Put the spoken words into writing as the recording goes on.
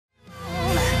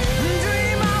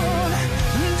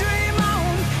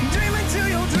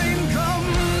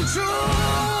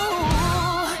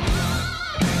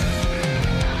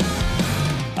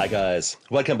guys.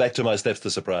 Welcome back to my Steps to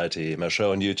Sobriety, my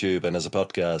show on YouTube and as a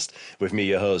podcast with me,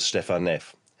 your host, Stefan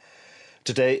Neff.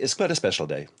 Today is quite a special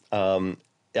day.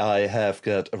 I have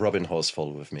got Robin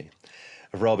Horsfall with me.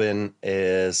 Robin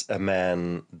is a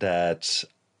man that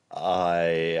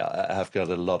I have got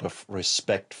a lot of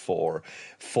respect for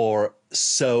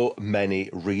so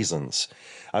many reasons.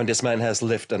 I mean, this man has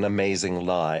lived an amazing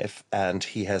life, and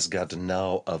he has got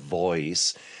now a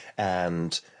voice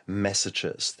and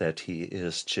messages that he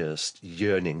is just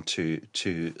yearning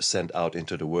to send out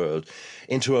into the world,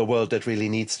 into a world that really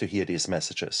needs to hear these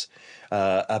messages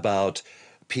about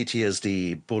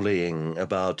PTSD, bullying,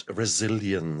 about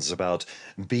resilience, about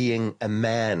being a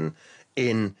man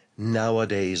in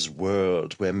nowadays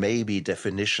world where maybe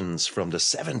definitions from the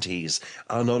 70s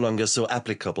are no longer so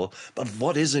applicable. But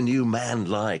what is a new man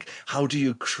like? How do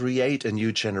you create a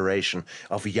new generation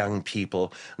of young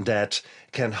people that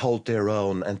can hold their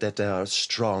own and that they are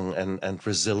strong and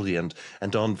resilient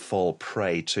and don't fall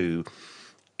prey to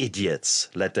idiots,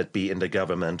 let that be in the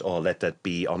government or let that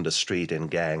be on the street in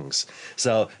gangs?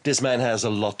 So this man has a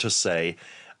lot to say.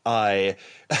 I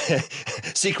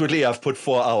secretly I've put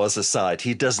 4 hours aside.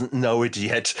 He doesn't know it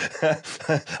yet.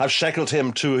 I've shackled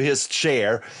him to his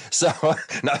chair. So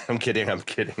no, I'm kidding.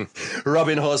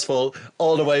 Robin Horsfall,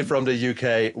 all the way from the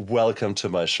UK. Welcome to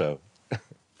my show.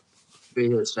 Be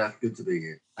here, Steph. Good to be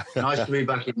here. Nice to be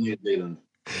back in New Zealand.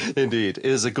 Indeed, it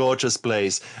is a gorgeous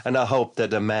place, and I hope that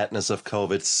the madness of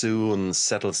COVID soon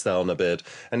settles down a bit.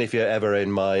 And if you're ever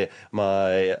in my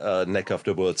neck of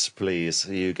the woods, please,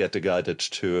 you get a guided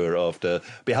tour of the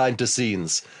behind the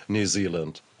scenes New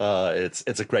Zealand.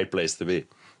 It's a great place to be.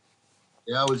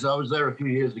 Yeah, I was there a few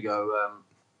years ago.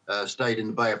 Stayed in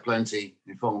the Bay of Plenty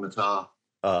in Whangamata,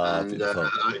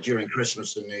 and during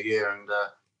Christmas and New Year, and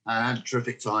I had a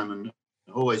terrific time, and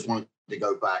always wanted to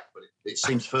go back, but it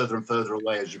seems further and further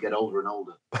away as you get older and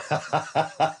older.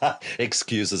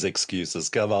 Excuses,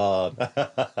 come on.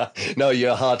 No,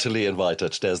 you're heartily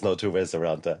invited. There's no two ways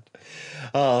around that.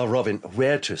 Robin,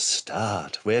 where to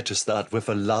start with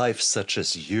a life such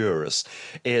as yours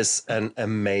is an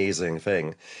amazing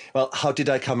thing. Well, how did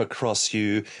I come across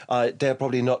you? There are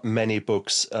probably not many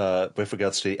books with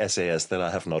regards to the SAS that I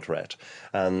have not read.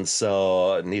 And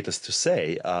so, needless to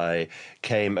say, I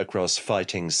came across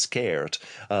Fighting Scared,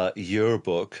 your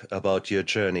book about your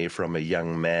journey from a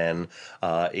young man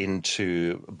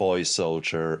into boy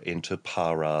soldier, into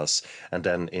paras, and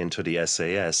then into the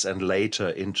SAS, and later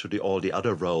into all the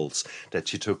other roles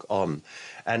that you took on.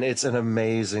 And it's an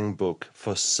amazing book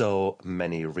for so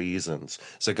many reasons.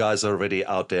 So guys already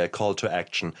out there, call to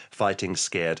action, Fighting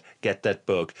Scared, get that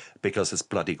book because it's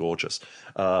bloody gorgeous.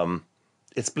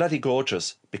 It's bloody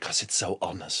gorgeous because it's so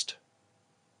honest.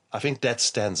 I think that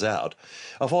stands out.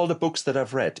 Of all the books that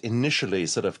I've read, initially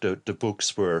sort of the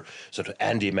books were sort of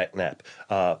Andy McNabb,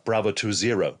 Bravo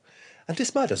 20. And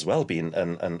this might as well be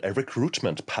a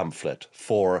recruitment pamphlet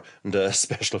for the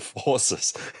Special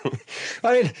Forces.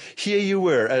 I mean, here you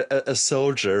were, a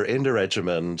soldier in the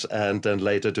regiment and then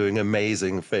later doing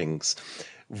amazing things.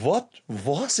 What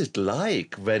was it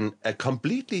like when a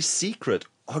completely secret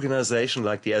organization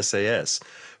like the SAS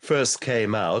first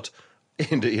came out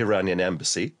in the Iranian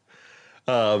embassy,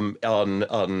 on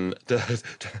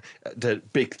the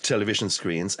big television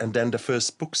screens, and then the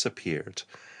first books appeared?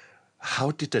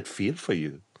 How did that feel for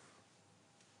you?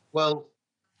 Well,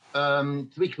 to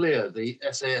be clear, the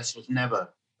SAS was never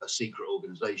a secret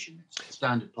organization. It's a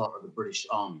standard part of the British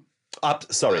Army.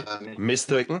 Sorry,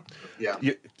 mistaken. Yeah,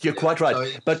 you're quite right.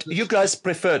 So but you guys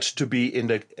preferred to be in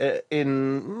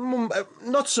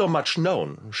not so much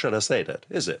known, shall I say that?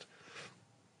 Is it?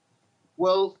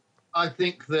 Well, I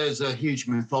think there's a huge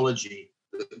mythology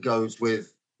that goes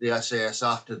with the SAS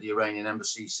after the Iranian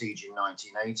embassy siege in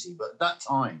 1980. But at that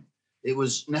time, it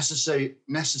was necessary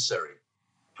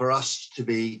for us to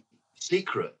be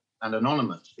secret and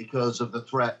anonymous because of the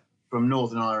threat from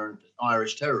Northern Ireland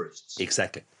Irish terrorists.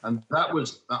 Exactly. And that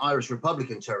was Irish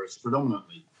Republican terrorists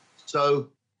predominantly. So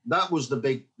that was the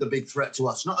big threat to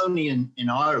us, not only in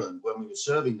Ireland when we were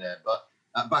serving there, but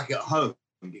back at home,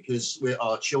 because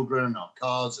our children, our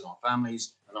cars and our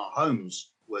families and our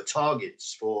homes were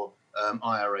targets for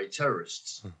IRA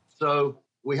terrorists. So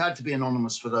we had to be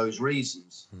anonymous for those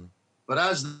reasons. But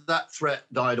as that threat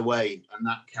died away and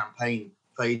that campaign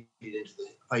faded into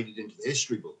the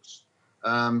history books,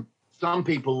 some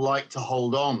people like to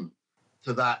hold on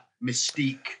to that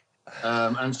mystique.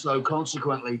 And so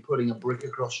consequently putting a brick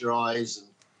across your eyes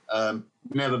and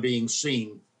never being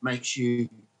seen makes you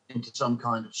into some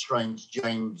kind of strange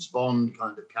James Bond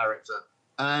kind of character.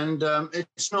 And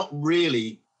it's not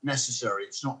really necessary.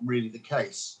 It's not really the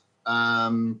case.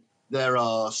 There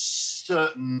are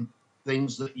certain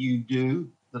things that you do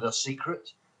that are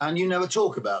secret, and you never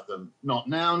talk about them. Not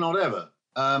now, not ever.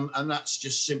 And that's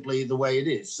just simply the way it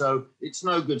is. So it's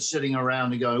no good sitting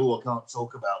around and going, oh, I can't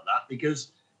talk about that,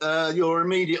 because you're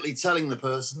immediately telling the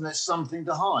person there's something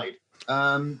to hide.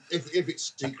 If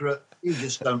it's secret, you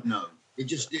just don't know. It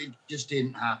just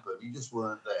didn't happen. You just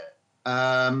weren't there.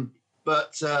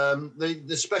 But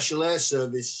the Special Air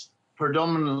Service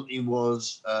predominantly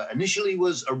was initially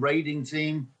was a raiding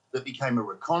team that became a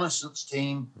reconnaissance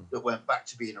team that went back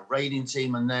to being a raiding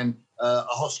team, and then a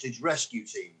hostage rescue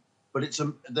team. But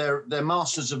they're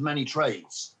masters of many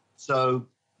trades. So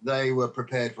they were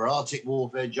prepared for Arctic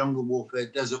warfare, jungle warfare,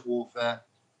 desert warfare,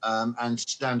 and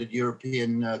standard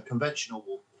European conventional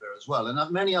warfare as well,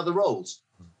 and many other roles.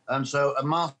 So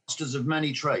masters of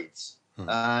many trades,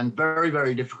 and very,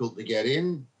 very difficult to get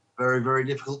in, very, very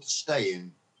difficult to stay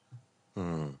in.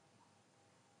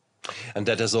 And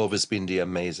that has always been the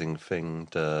amazing thing,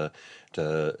 the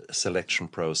selection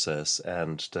process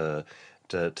and the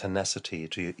tenacity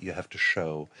you have to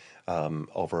show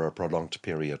over a prolonged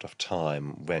period of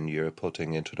time when you're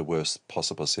putting into the worst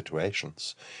possible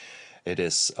situations. It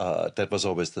is that was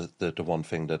always the one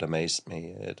thing that amazed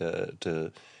me,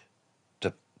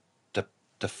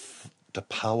 the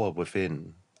power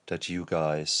within that you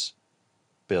guys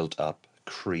build up,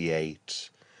 create.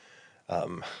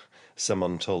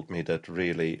 Someone told me that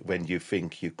really when you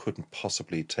think you couldn't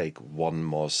possibly take one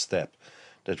more step,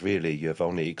 that really you have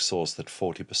only exhausted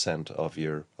 40% of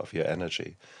your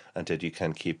energy, and that you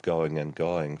can keep going and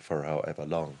going for however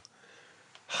long.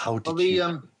 How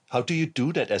do you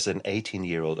do that as an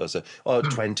 18-year-old, as a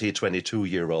 20,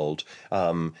 22-year-old,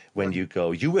 when you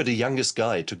go? You were the youngest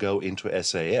guy to go into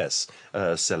SAS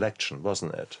selection,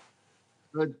 wasn't it?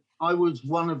 I was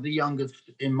one of the youngest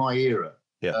in my era.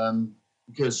 Yeah.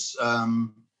 Because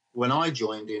when I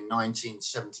joined in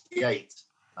 1978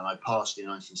 and I passed in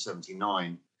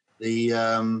 1979,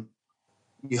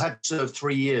 you had to serve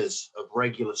 3 years of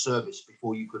regular service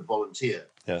before you could volunteer.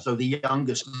 Yeah. So the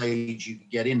youngest age you could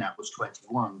get in at was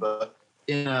 21. But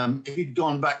if you'd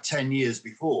gone back 10 years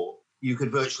before, you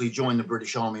could virtually join the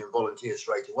British Army and volunteer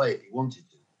straight away if you wanted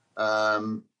to.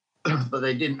 But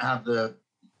they didn't have the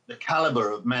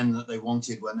caliber of men that they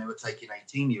wanted when they were taking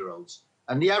 18-year-olds.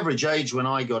 And the average age when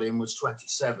I got in was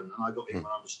 27, and I got in when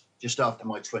I was just after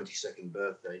my 22nd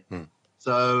birthday.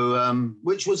 So,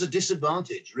 which was a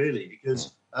disadvantage, really,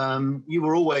 because you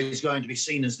were always going to be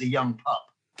seen as the young pup,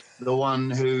 the one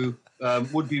who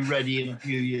would be ready in a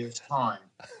few years' time.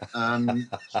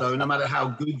 So no matter how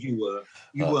good you were,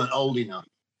 you weren't old enough.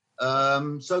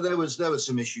 So there were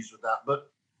some issues with that. But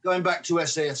going back to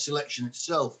SAS selection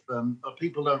itself,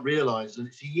 people don't realise that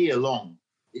it's a year long.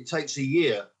 It takes a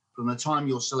year from the time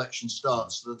your selection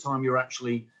starts to the time you're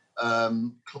actually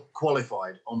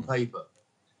qualified on paper.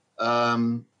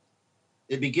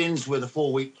 It begins with a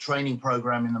 4-week training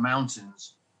program in the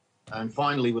mountains, and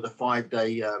finally with a 5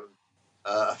 days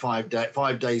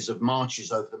of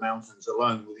marches over the mountains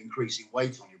alone with increasing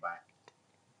weight on your back.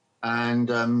 And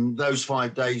those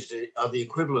 5 days are the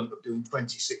equivalent of doing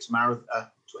 6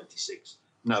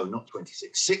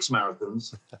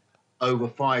 marathons over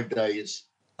 5 days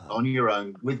on your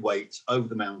own with weights over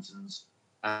the mountains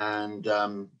and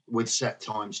with set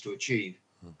times to achieve.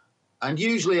 And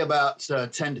usually about 10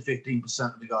 to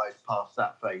 15% of the guys pass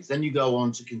that phase. Then you go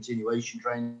on to continuation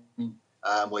training,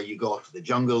 where you go off to the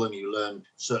jungle and you learn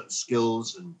certain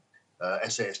skills and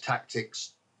SAS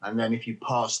tactics. And then if you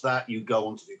pass that, you go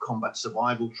on to do combat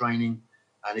survival training.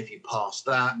 And if you pass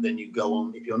that, then you go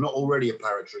on, if you're not already a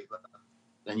paratrooper,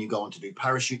 then you go on to do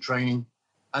parachute training.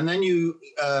 And then you,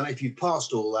 if you've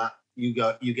passed all that, you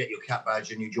get your cap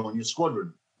badge and you join your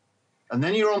squadron. And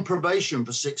then you're on probation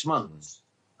for 6 months.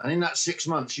 And in that 6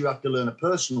 months, you have to learn a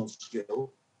personal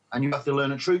skill and you have to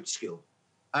learn a troop skill.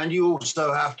 And you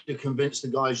also have to convince the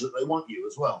guys that they want you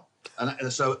as well.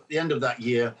 And so at the end of that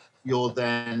year, you're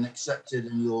then accepted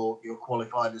and you're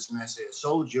qualified as an SAS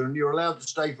soldier, and you're allowed to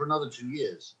stay for another 2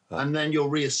 years. And then you're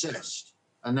reassessed.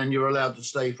 And then you're allowed to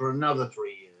stay for another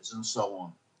 3 years and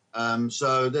so on.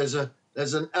 So there's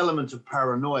an element of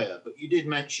paranoia. But you did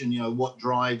mention, what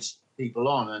drives people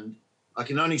on. And I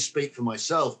can only speak for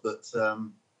myself, but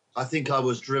I think I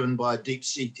was driven by a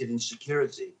deep-seated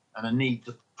insecurity and a need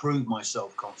to prove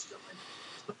myself constantly.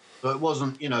 So it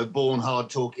wasn't, born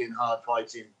hard-talking,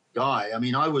 hard-fighting guy. I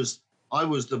mean, I was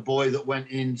the boy that went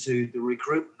into the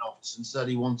recruitment office and said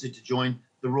he wanted to join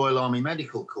the Royal Army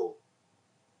Medical Corps.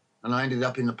 And I ended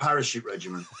up in the parachute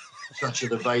regiment. Such are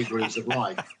the vagaries of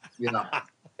life,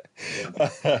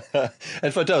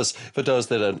 And for those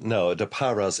that don't know, the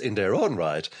paras in their own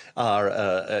right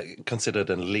are considered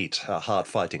an elite, hard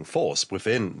fighting force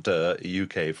within the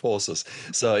UK forces.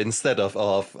 So instead of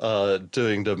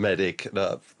doing the medic,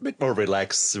 bit more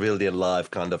relaxed civilian life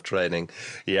kind of training,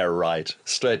 yeah, right,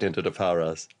 straight into the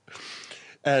paras.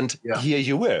 And Yeah. here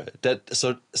you were.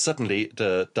 So suddenly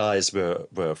the dice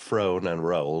were thrown and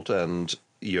rolled, and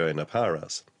you're in a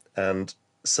paras. And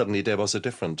suddenly there was a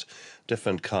different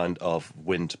kind of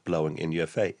wind blowing in your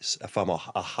face, a far more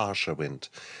a harsher wind.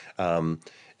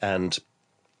 And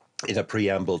in a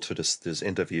preamble to this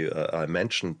interview, I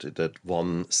mentioned that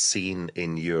one scene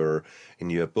in your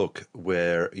book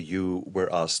where you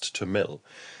were asked to mill,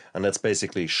 and that's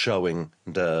basically showing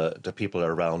the people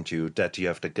around you that you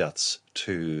have the guts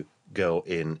to go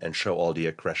in and show all the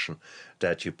aggression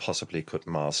that you possibly could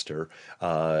master,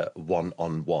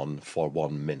 one-on-one for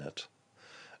 1 minute,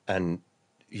 and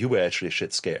you were actually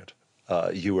shit scared.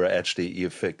 You were actually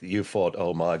you thought,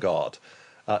 oh my god.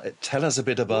 Tell us a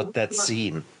bit about that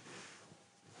scene.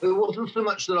 It wasn't so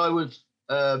much that I was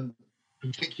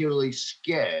particularly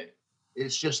scared.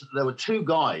 It's just that there were two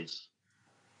guys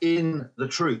in the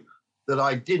troop that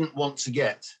I didn't want to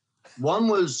get. One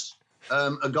was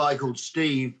a guy called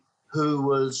Steve, who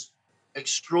was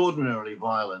extraordinarily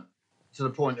violent to the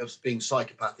point of being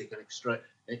psychopathic and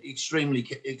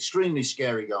extremely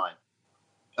scary guy.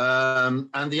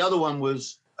 And the other one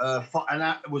was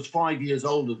 5 years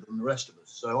older than the rest of us.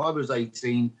 So I was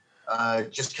 18,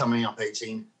 just coming up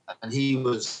 18, and he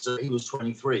was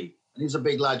 23, and he's a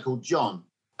big lad called John.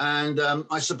 And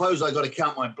I suppose I got to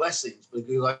count my blessings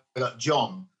because I got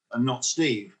John and not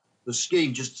Steve. But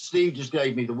Steve just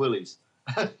gave me the willies.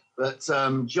 But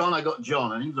John, I got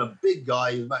John, and he was a big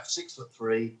guy. He was about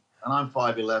 6'3", and I'm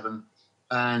 5'11",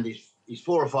 and he's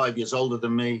 4 or 5 years older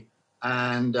than me.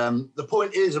 And the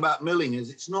point is about milling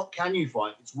is it's not can you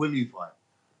fight, it's will you fight.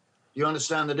 Do you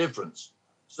understand the difference?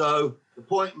 So the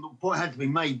point had to be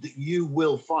made that you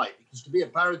will fight, because to be a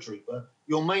paratrooper,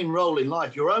 your main role in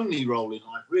life, your only role in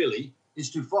life really, is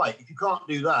to fight. If you can't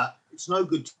do that, it's no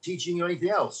good teaching you anything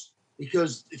else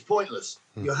because it's pointless.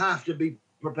 You have to be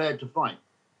prepared to fight.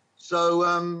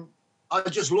 So I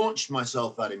just launched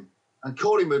myself at him and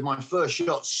caught him with my first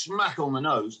shot, smack on the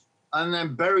nose, and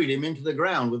then buried him into the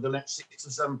ground with the next 6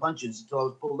 or 7 punches until I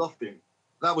was pulled off him.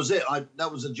 That was it.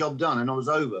 That was the job done, and I was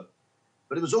over.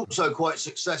 But it was also quite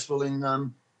successful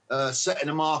in setting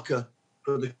a marker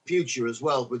for the future as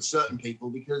well with certain people,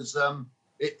 because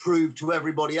it proved to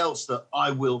everybody else that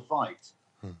I will fight.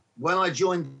 When I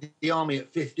joined the army at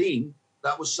 15,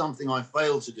 that was something I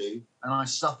failed to do, and I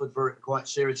suffered for it quite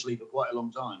seriously for quite a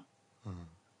long time.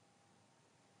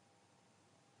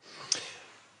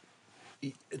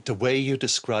 The way you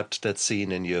described that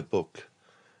scene in your book,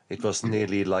 it was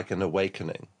nearly like an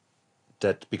awakening.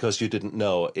 That because you didn't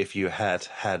know if you had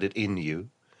it in you,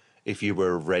 if you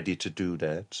were ready to do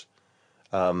that.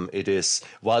 It is,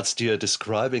 whilst you're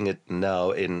describing it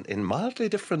now in mildly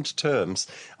different terms,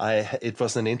 it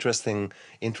was an interesting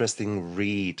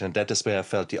read, and that is where I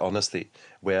felt the honesty,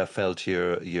 where I felt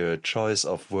your choice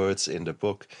of words in the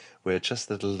book were just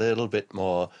a little bit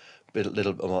more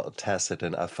tacit,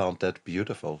 and I found that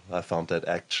beautiful. I found that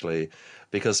actually,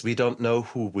 because we don't know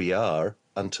who we are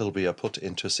until we are put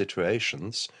into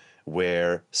situations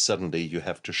where suddenly you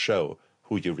have to show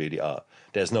who you really are.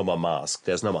 There's no more mask.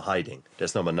 There's no more hiding.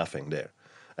 There's no more nothing there.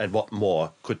 And what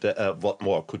more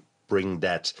could bring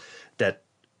that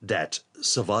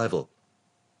survival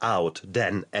out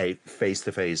than a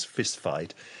face-to-face fist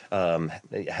fight,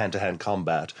 hand-to-hand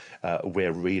combat,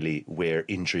 where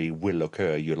injury will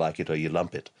occur, you like it or you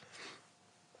lump it.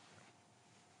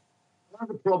 One of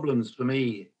the problems for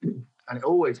me, and it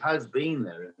always has been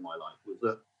there in my life, was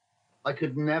that I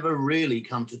could never really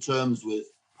come to terms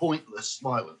with pointless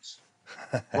violence.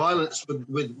 Violence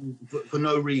for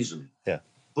no reason. Yeah.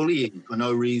 Bullying for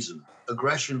no reason.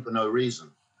 Aggression for no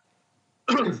reason.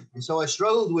 And so I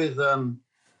struggled with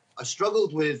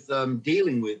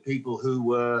dealing with people who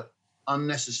were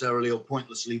unnecessarily or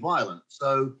pointlessly violent.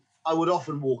 So I would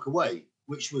often walk away,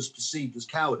 which was perceived as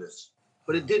cowardice.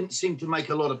 But it didn't seem to make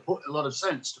a lot of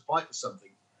sense to fight for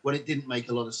something when it didn't make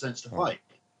a lot of sense to fight.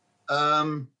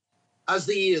 As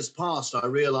the years passed, I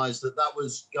realized that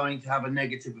was going to have a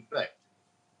negative effect.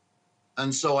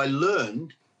 And so I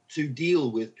learned to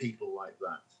deal with people like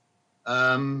that.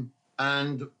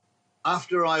 And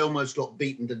after I almost got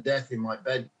beaten to death in my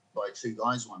bed by 2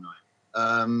 guys one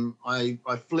night,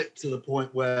 I flipped to the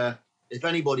point where if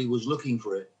anybody was looking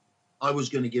for it, I was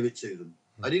going to give it to them.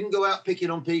 I didn't go out picking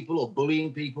on people or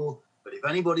bullying people, but if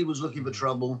anybody was looking for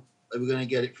trouble, they were going to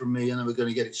get it from me, and they were going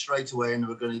to get it straight away, and they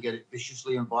were going to get it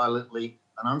viciously and violently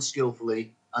and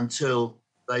unskillfully until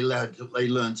they learned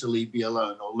to leave me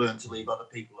alone, or learn to leave other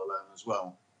people alone as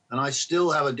well. And I still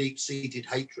have a deep-seated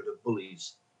hatred of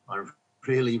bullies. I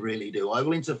really, really do. I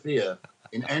will interfere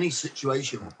in any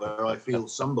situation where I feel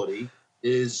somebody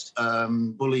is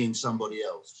bullying somebody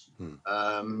else.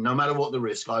 No matter what the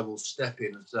risk, I will step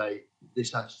in and say,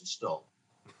 this has to stop.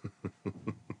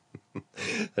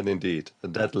 And indeed,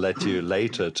 that led you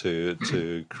later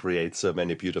to create so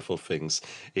many beautiful things,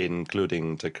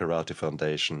 including the Karate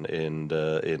Foundation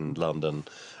in London,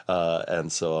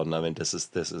 and so on. I mean, this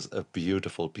is a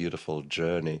beautiful, beautiful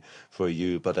journey for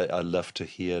you. But I love to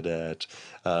hear that,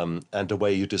 and the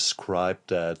way you described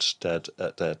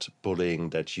that bullying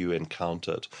that you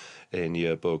encountered in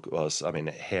your book was, I mean,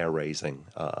 hair raising.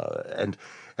 And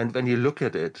when you look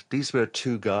at it, these were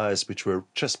two guys which were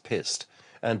just pissed.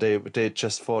 And they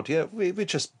just thought, yeah, we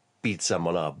just beat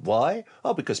someone up. Why?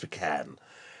 Oh, because we can.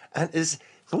 And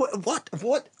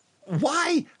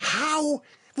why? How?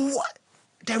 What?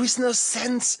 There is no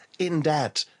sense in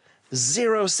that.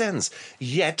 Zero sense.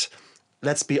 Yet,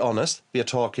 let's be honest, we are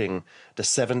talking the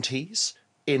 70s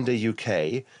in the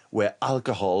UK, where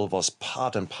alcohol was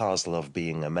part and parcel of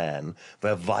being a man,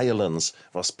 where violence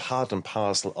was part and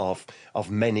parcel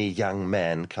of many young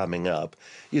men coming up.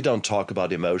 You don't talk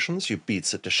about emotions, you beat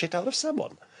the shit out of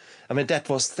someone. I mean, that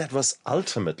was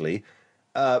ultimately,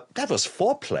 that was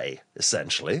foreplay,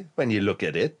 essentially, when you look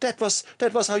at it. That was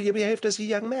how you behaved as a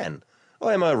young man.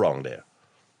 Or am I wrong there?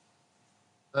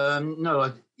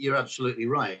 No, you're absolutely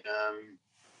right.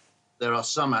 There are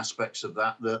some aspects of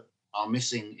that are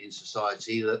missing in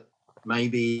society, that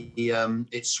maybe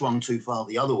it's swung too far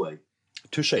the other way.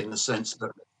 Touche. In the sense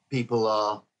that people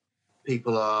are,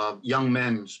 young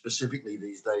men specifically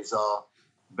these days, are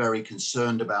very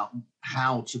concerned about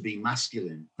how to be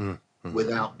masculine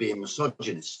without being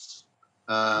misogynists.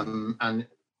 And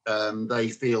they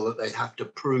feel that they have to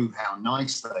prove how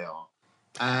nice they are.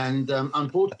 And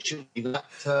unfortunately, that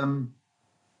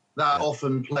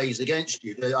often plays against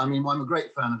you. I mean, I'm a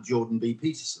great fan of Jordan B.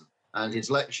 Peterson and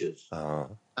his lectures.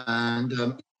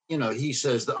 And, he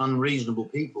says that unreasonable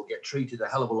people get treated a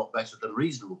hell of a lot better than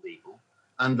reasonable people,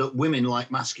 and that women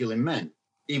like masculine men,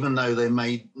 even though they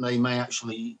may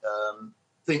actually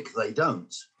think they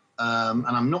don't. And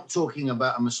I'm not talking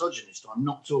about a misogynist. I'm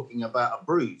not talking about a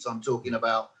brute. I'm talking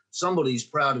about somebody who's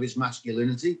proud of his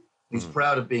masculinity, who's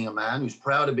proud of being a man, who's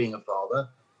proud of being a father,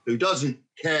 who doesn't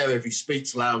care if he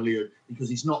speaks loudly because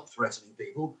he's not threatening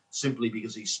people, simply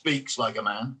because he speaks like a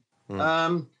man.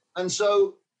 And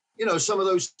so, some of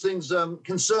those things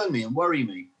concern me and worry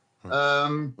me.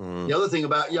 The other thing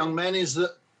about young men is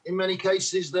that in many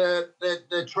cases they're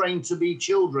trained to be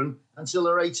children until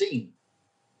they're 18.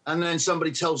 And then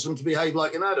somebody tells them to behave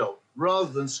like an adult,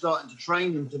 rather than starting to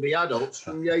train them to be adults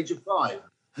from the age of 5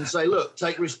 and say, look,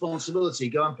 take responsibility,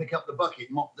 go and pick up the bucket,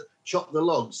 chop the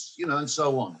logs, and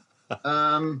so on.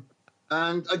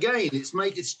 And again,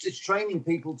 it's training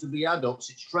people to be adults.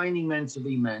 It's training men to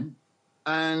be men.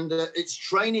 And it's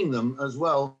training them as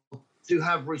well to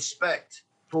have respect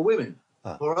for women,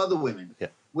 for other women,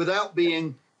 without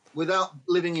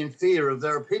living in fear of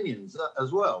their opinions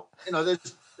as well.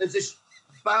 There's this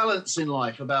balance in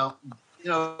life about,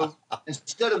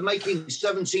 instead of making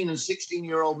 17 and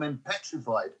 16-year-old men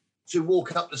petrified to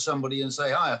walk up to somebody and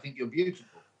say, hi, I think you're beautiful.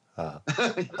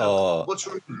 What's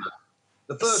wrong with that?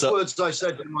 The first words I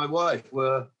said to my wife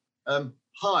were,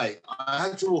 hi, I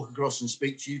had to walk across and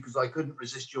speak to you because I couldn't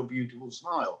resist your beautiful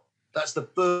smile. That's the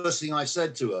first thing I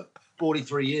said to her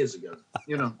 43 years ago,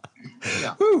 Yeah.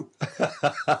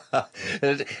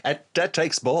 And that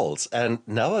takes balls. And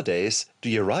nowadays,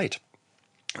 you're right.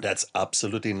 That's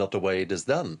absolutely not the way it is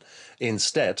done.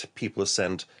 Instead, people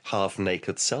send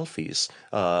half-naked selfies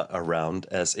around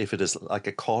as if it is like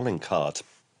a calling card.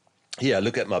 Here,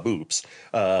 look at my boobs,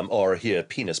 or here,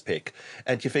 penis pic.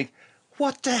 And you think,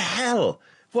 what the hell?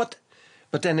 What?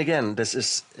 But then again, this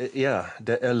is,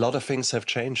 a lot of things have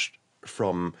changed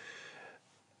from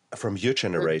your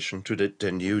generation to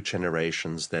the new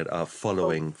generations that are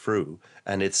following through.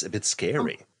 And it's a bit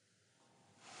scary.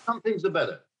 Some things are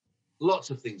better. Lots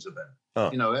of things are better.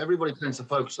 Everybody tends to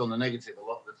focus on the negative a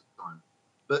lot of the time.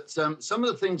 But some of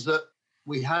the things that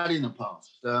we had in the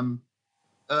past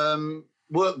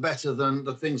work better than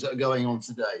the things that are going on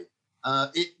today.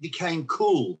 It became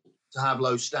cool to have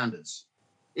low standards.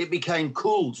 It became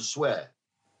cool to swear.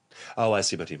 Oh, I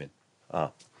see what you mean.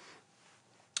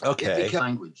 Okay. It became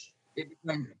language.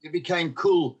 It became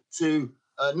cool to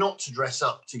not to dress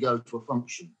up to go to a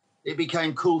function. It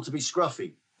became cool to be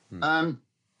scruffy.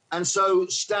 And so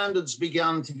standards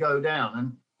began to go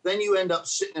down. then you end up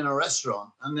sitting in a restaurant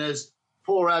and there's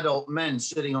 4 adult men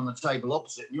sitting on the table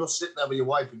opposite, and you're sitting there with your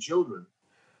wife and children,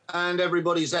 and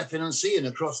everybody's effing and seeing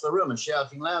across the room and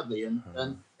shouting loudly, and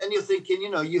you're thinking,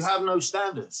 you have no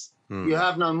standards, you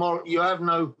have no moral, you have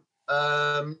no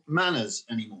manners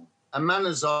anymore. And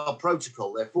manners are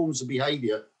protocol; they're forms of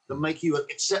behaviour that make you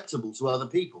acceptable to other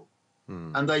people,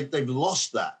 and they've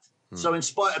lost that. So, in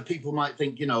spite of people might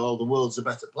think, oh, the world's a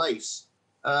better place,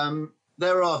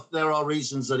 there are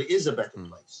reasons that it is a better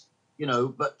place,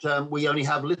 but we only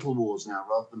have little wars now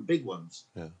rather than big ones.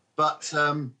 Yeah. But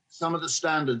some of the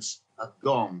standards have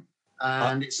gone,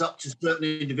 and it's up to certain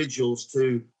individuals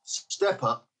to step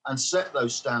up and set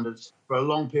those standards for a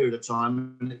long period of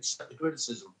time and accept the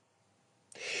criticism.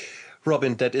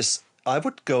 Robin, I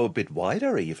would go a bit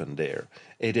wider even there.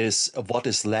 It is, what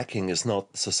is lacking is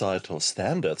not societal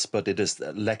standards, but it is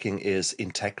lacking is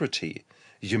integrity,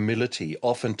 humility,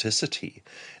 authenticity,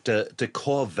 the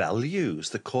core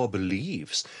values, the core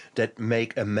beliefs that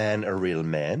make a man a real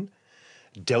man.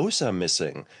 Those are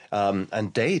missing,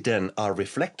 and they then are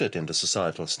reflected in the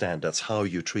societal standards, how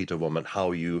you treat a woman,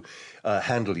 how you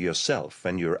handle yourself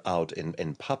when you're out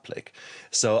in public.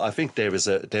 So I think there's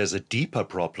a deeper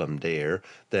problem there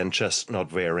than just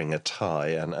not wearing a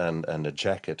tie and a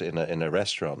jacket in a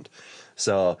restaurant.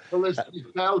 So there's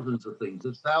thousands of things.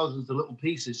 There's thousands of little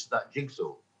pieces to that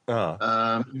jigsaw.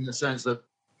 In the sense that,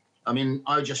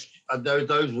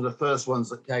 those were the first ones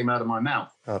that came out of my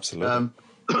mouth. Absolutely.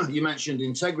 You mentioned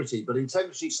integrity, but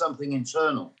integrity is something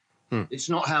internal. It's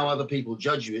not how other people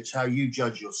judge you, it's how you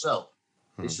judge yourself.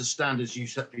 It's the standards you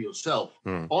set for yourself.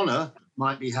 Honor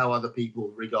might be how other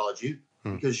people regard you,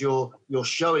 because you're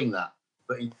showing that.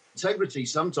 But integrity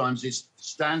sometimes is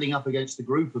standing up against the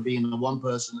group and being the one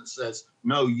person that says,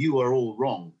 no, you are all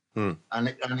wrong,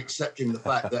 and accepting the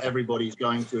fact that everybody's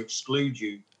going to exclude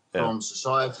you from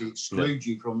society, exclude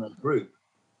you from the group,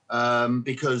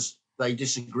 because they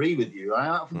disagree with you. I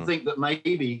often think that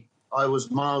maybe I was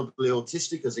mildly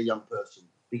autistic as a young person,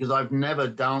 because I've never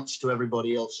danced to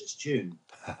everybody else's tune.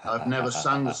 I've never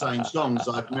sung the same songs.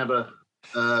 I've never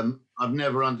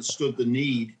understood the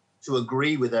need to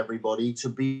agree with everybody, to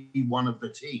be one of the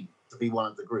team, to be one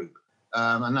of the group.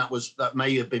 And that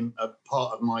may have been a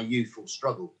part of my youthful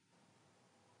struggle.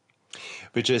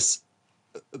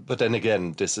 But then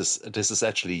again, this is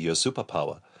actually your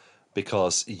superpower,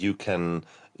 because you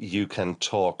can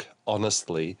talk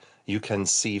honestly, you can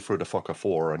see through the fog of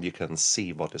war, and you can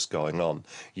see what is going on.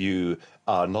 You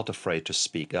are not afraid to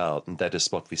speak out, and that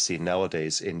is what we see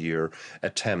nowadays in your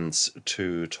attempts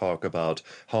to talk about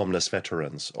homeless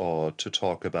veterans, or to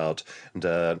talk about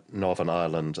the Northern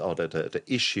Ireland, or the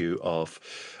issue of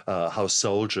how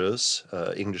soldiers,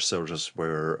 English soldiers,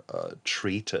 were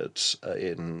treated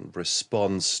in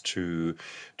response to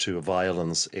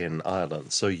violence in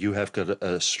Ireland. So you have got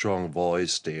a strong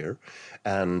voice there,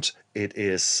 and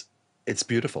it's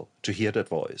beautiful to hear that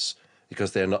voice,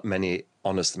 because there are not many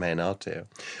honest men out there.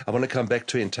 I want to come back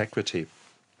to integrity.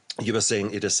 You were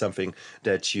saying it is something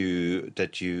that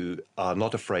you are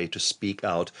not afraid to speak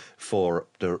out for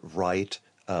the right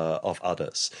of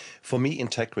others. For me,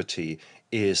 integrity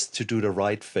is to do the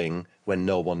right thing when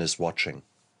no one is watching,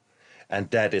 and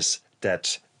that is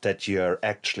that you're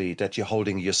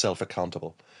holding yourself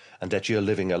accountable, and that you're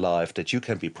living a life that you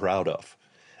can be proud of.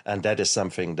 And that is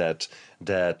something that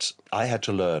I had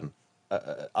to learn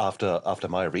after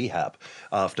my rehab,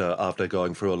 after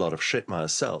going through a lot of shit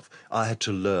myself. I had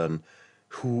to learn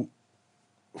who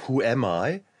am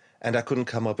I, and I couldn't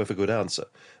come up with a good answer.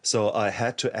 So I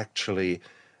had to actually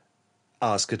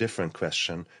ask a different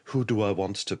question: who do I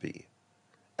want to be?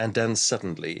 And then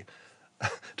suddenly,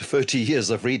 the 30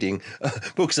 years of reading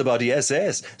books about the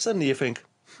SS, suddenly you think,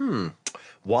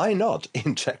 why not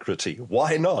integrity?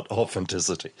 Why not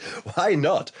authenticity? Why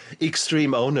not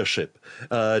extreme ownership?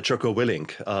 Jocko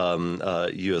Willink,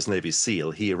 US Navy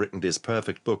SEAL, he had written this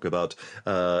perfect book about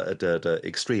the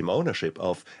extreme ownership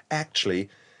of actually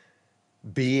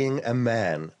being a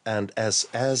man, and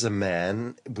as a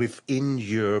man within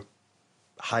your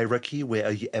hierarchy,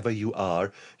 wherever you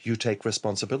are, you take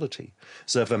responsibility.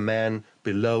 So if a man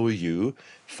below you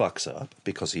fucks up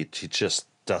because he just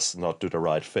does not do the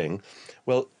right thing,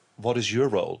 well, what is your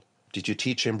role? Did you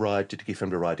teach him right? Did you give him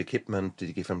the right equipment? Did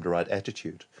you give him the right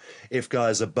attitude? If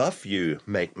guys above you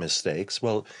make mistakes,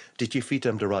 well, did you feed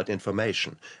them the right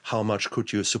information? How much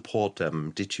could you support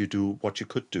them? Did you do what you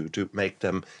could do to make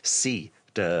them see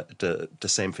the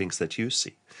same things that you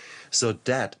see? So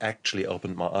that actually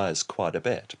opened my eyes quite a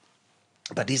bit.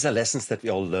 But these are lessons that we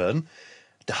all learn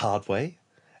the hard way,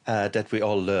 that we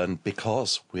all learn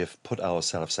because we have put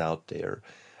ourselves out there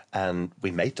and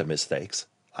we made the mistakes,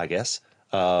 I guess.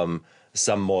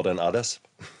 some more than others.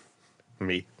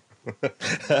 Me.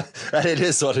 And it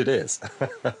is what it is.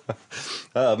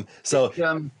 So,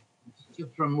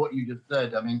 Just from what you just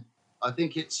said, I mean, I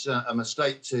think it's a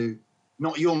mistake to,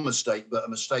 not your mistake, but a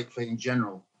mistake for in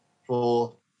general,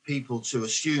 for people to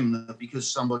assume that because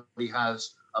somebody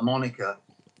has a moniker,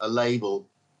 a label,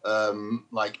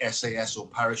 like SAS or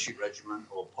parachute regiment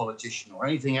or politician or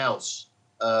anything else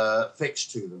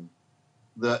fixed to them,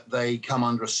 that they come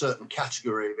under a certain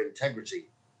category of integrity.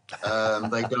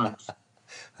 They don't.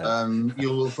 You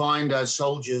will find as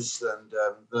soldiers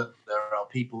that there are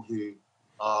people who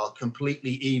are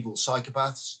completely evil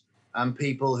psychopaths and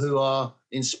people who are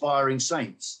inspiring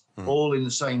saints, all in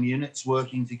the same units,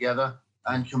 working together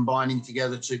and combining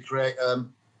together to create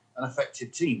an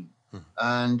effective team.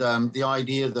 And the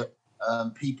idea that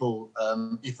people,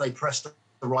 if they press the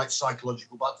right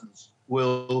psychological buttons,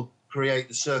 will create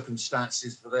the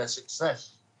circumstances for their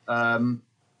success.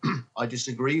 I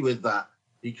disagree with that,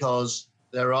 because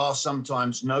there are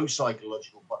sometimes no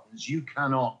psychological buttons. You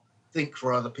cannot think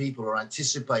for other people or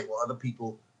anticipate what other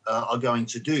people are going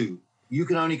to do. You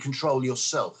can only control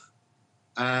yourself.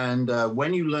 And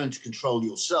when you learn to control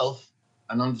yourself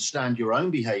and understand your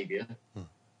own behavior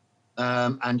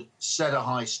and set a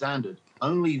high standard,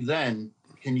 only then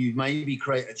can you maybe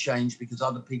create a change, because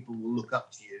other people will look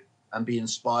up to you and be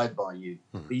inspired by you.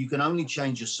 But you can only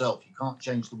change yourself. You can't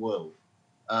change the world.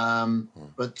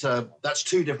 But that's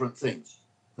two different things.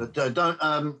 But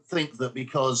don't think that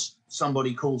because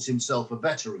somebody calls himself a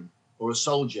veteran or a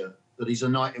soldier that he's a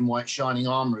knight in white shining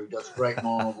armor who does great and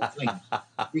honorable things.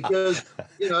 Because,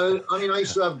 you know, I mean, I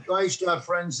used to have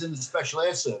friends in the Special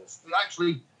Air Service,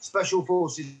 actually Special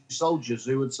Forces soldiers,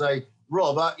 who would say,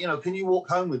 Rob, you know, can you walk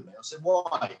home with me? I said,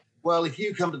 why? Well, if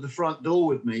you come to the front door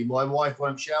with me, my wife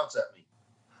won't shout at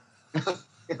me.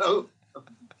 You know?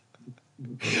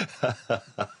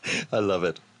 I love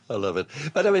it. I love it.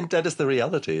 But I mean, that is the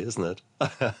reality, isn't it?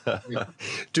 Yeah.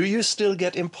 Do you still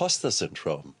get imposter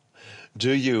syndrome?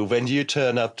 Do you, when you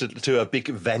turn up to a big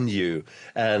venue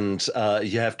and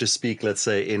you have to speak, let's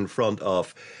say, in front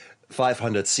of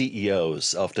 500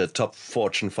 CEOs of the top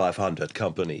Fortune 500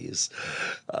 companies,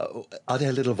 are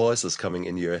there little voices coming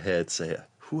in your head say,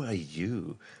 who are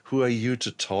you? Who are you to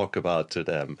talk about to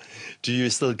them? Do you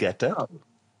still get that?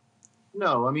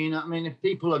 No, I mean, if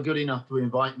people are good enough to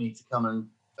invite me to come and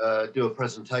do a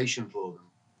presentation for them,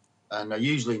 and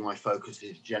usually my focus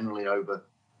is generally over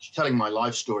telling my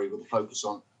life story with a focus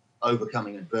on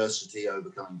overcoming adversity,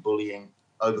 overcoming bullying,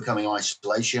 overcoming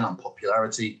isolation,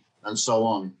 unpopularity, and so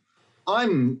on.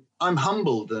 I'm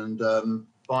humbled and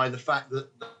by the fact that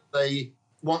they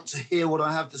want to hear what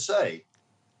I have to say,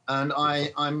 and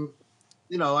I'm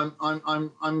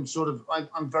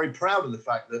very proud of the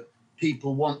fact that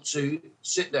people want to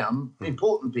sit down,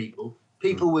 important people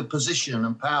with position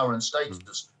and power and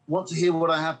status, want to hear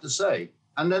what I have to say.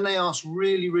 And then they ask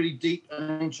really, really deep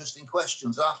and interesting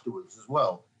questions afterwards as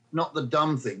well. Not the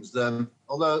dumb things,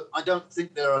 although I don't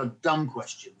think there are dumb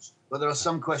questions, but there are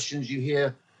some questions you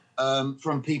hear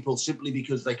from people simply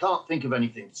because they can't think of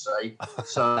anything to say.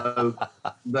 So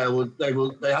they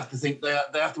have to think, they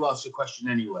have to ask a question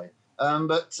anyway.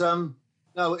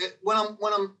 No, when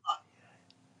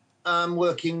I'm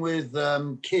working with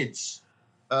kids,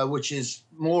 which is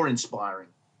more inspiring,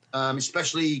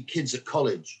 especially kids at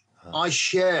college. I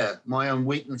share my own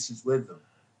weaknesses with them.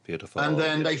 Beautiful. And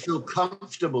then they feel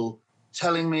comfortable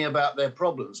telling me about their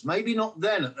problems. Maybe not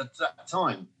then at that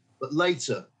time, but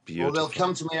later. Beautiful. Or they'll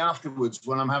come to me afterwards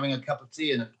when I'm having a cup of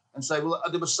tea and say, well,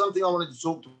 there was something I wanted to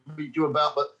talk to you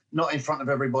about, but not in front of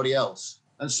everybody else.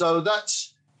 And so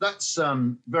that's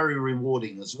very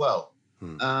rewarding as well.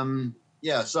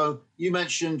 Yeah, so you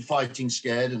mentioned Fighting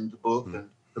Scared and the book and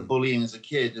the bullying as a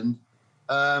kid, and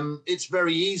it's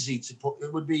very easy to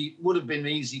would have been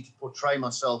easy to portray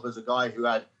myself as a guy who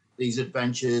had these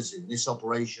adventures in this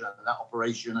operation and that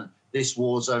operation and this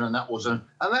war zone and that war zone,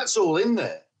 and that's all in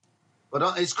there.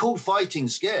 But it's called Fighting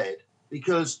Scared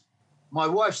because my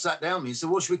wife sat down with me and said,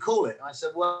 what should we call it? And I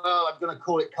said, well, I'm going to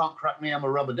call it Can't Crack Me, I'm a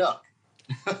Rubber Duck.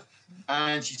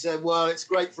 And she said, well, it's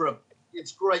great for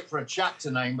a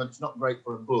chapter name, but it's not great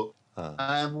for a book.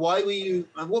 And why were you,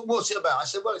 and what's it about? I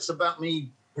said, well, it's about me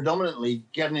predominantly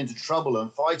getting into trouble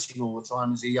and fighting all the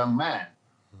time as a young man,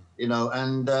 you know.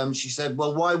 And she said,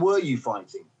 well, why were you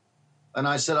fighting? And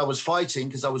I said, I was fighting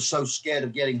because I was so scared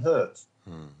of getting hurt.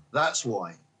 That's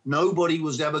why. Nobody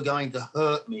was ever going to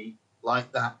hurt me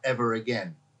like that ever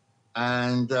again.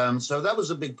 And so that was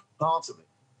a big part of it.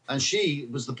 And she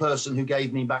was the person who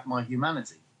gave me back my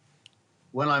humanity.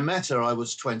 When I met her, I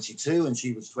was 22 and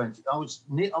she was 20. I was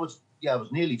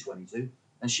nearly 22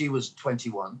 and she was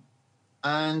 21.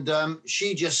 and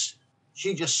she just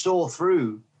saw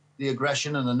through the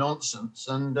aggression and the nonsense.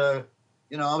 And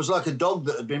you know, I was like a dog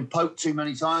that had been poked too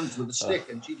many times with a stick,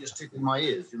 and she just tickled my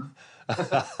ears. You know.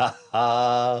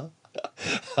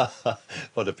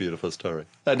 What a beautiful story.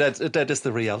 And that is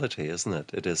the reality, isn't it?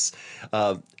 It is,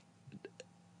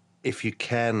 if you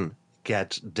can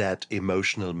get that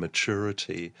emotional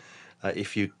maturity,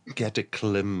 if you get a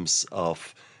glimpse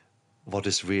of what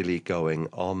is really going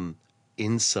on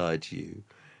inside you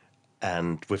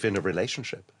and within a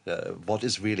relationship, what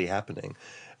is really happening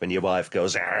when your wife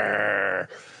goes, "Arr,"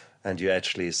 and you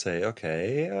actually say,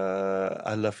 okay,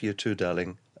 I love you too,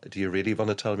 darling. Do you really want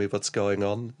to tell me what's going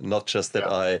on? Not just that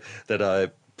I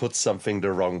put something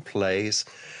the wrong place,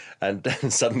 and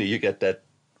then suddenly you get that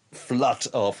flood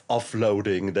of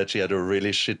offloading that she had a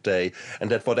really shit day, and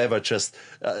that whatever just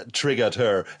triggered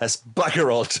her has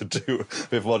bugger all to do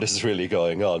with what is really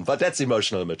going on. But that's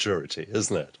emotional maturity,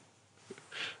 isn't it?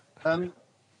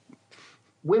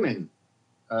 Women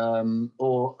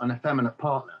or an effeminate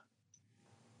partner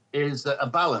is a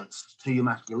balance to your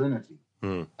masculinity.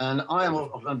 And I am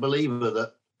a believer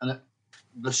that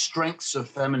the strengths of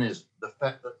feminism,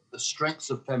 the strengths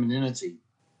of femininity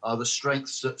are the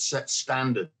strengths that set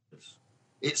standards.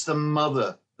 It's the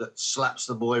mother that slaps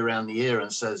the boy around the ear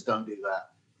and says, don't do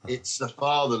that. It's the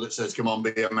father that says, come on,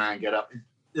 be a man, get up.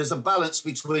 There's a balance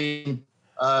between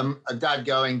a dad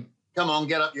going, come on,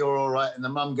 get up, you're all right, and the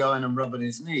mum going and rubbing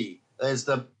his knee.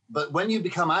 But when you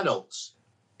become adults,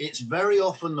 it's very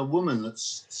often the woman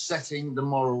that's setting the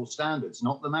moral standards,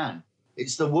 not the man.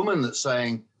 It's the woman that's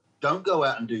saying, don't go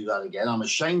out and do that again. I'm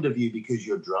ashamed of you because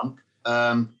you're drunk.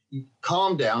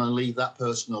 Calm down and leave that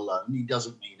person alone. He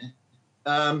doesn't mean it.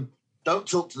 Don't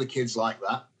talk to the kids like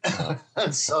that,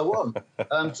 and so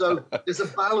on. So there's a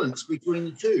balance between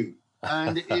the two,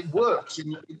 and it works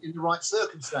in the right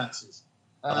circumstances.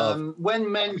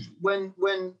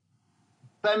 When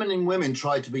feminine women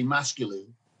try to be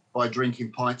masculine by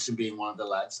drinking pints and being one of the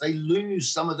lads, they lose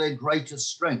some of their greatest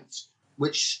strengths,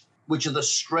 which are the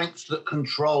strengths that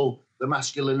control the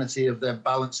masculinity of their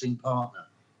balancing partner.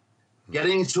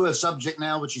 Getting into a subject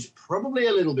now, which is probably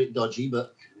a little bit dodgy,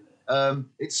 but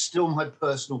it's still my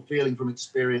personal feeling from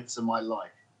experience in my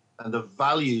life and the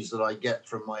values that I get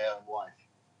from my own wife.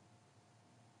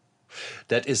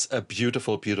 That is a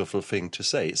beautiful, beautiful thing to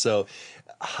say. So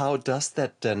how does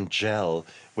that then gel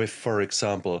with, for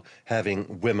example,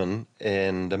 having women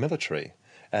in the military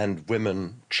and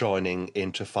women joining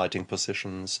into fighting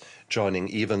positions, joining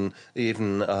even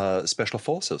special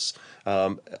forces?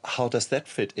 How does that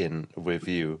fit in with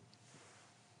you?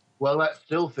 Well, that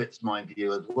still fits my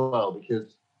view as well,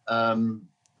 because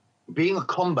being a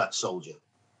combat soldier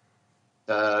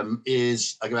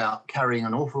is about carrying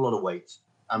an awful lot of weight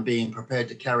and being prepared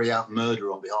to carry out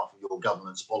murder on behalf of your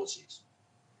government's policies.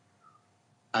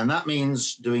 And that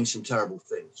means doing some terrible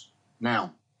things.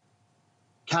 Now,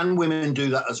 can women do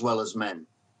that as well as men?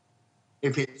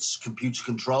 If it's computer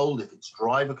controlled, if it's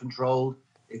driver controlled,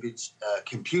 if it's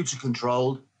computer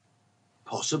controlled,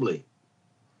 possibly.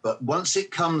 But once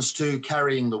it comes to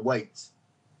carrying the weight,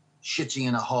 shitting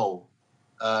in a hole,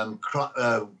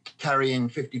 carrying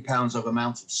 50 pounds of a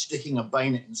mountain, sticking a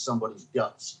bayonet in somebody's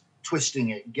guts, twisting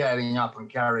it, getting up and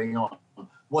carrying on,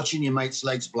 watching your mate's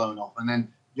legs blown off, and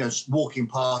then walking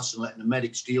past and letting the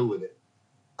medics deal with it.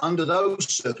 Under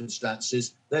those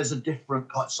circumstances, there's a different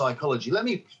psychology. Let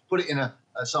me put it in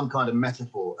some kind of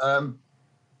metaphor.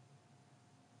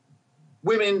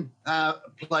 Women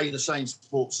play the same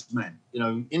sports as men.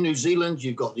 In New Zealand,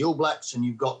 you've got the All Blacks and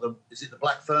you've got the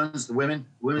Black Ferns, the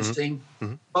women's team.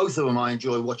 Mm-hmm. Both of them I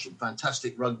enjoy watching.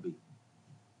 Fantastic rugby.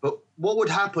 But what would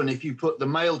happen if you put the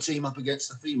male team up against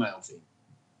the female team?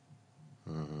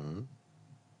 Mm-hmm.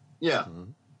 Yeah. Mm-hmm.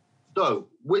 So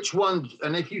which one?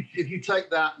 And if you take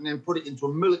that and then put it into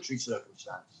a military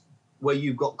circumstance where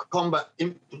you've got combat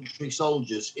infantry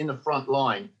soldiers in the front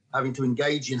line having to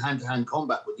engage in hand-to-hand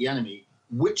combat with the enemy,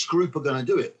 which group are going to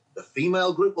do it? The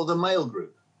female group or the male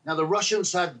group? Now, the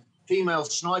Russians had female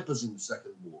snipers in the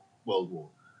Second World War.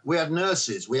 We had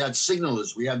nurses, we had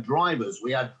signalers, we had drivers,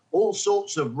 we had all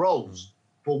sorts of roles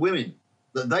for women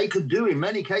that they could do in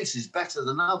many cases better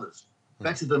than others,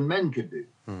 better than men could do.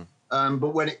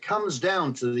 But when it comes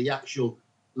down to the actual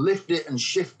lift it and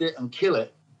shift it and kill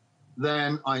it,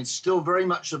 then I'm still very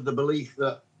much of the belief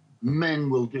that men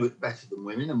will do it better than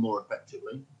women and more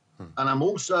effectively. And I'm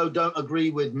also don't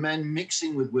agree with men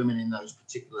mixing with women in those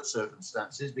particular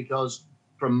circumstances, because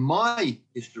from my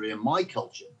history and my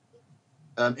culture,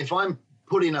 if I'm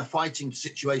put in a fighting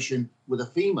situation with a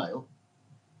female,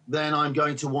 then I'm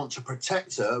going to want to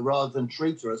protect her rather than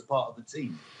treat her as part of the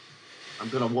team. I'm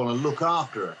going to want to look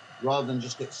after her. rather than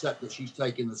just accept that she's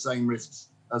taking the same risks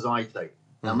as I take.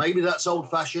 Now, maybe that's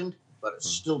old-fashioned, but it's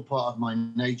still part of my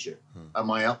nature and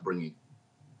my upbringing.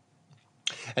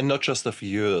 And not just of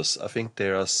yours. I think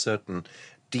there are certain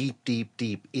deep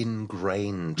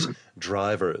ingrained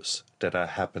drivers that are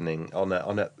happening on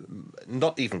a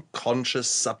not even conscious,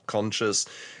 subconscious,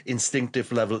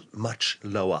 instinctive level, much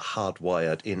lower,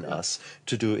 hardwired in us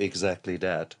to do exactly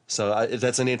that. So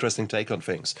that's an interesting take on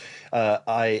things.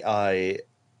 I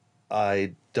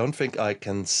don't think I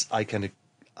can.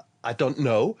 I don't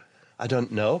know. I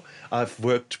don't know. I've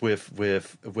worked with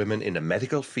women in the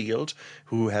medical field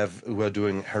who are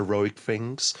doing heroic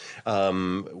things,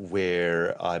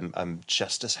 where I'm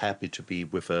just as happy to be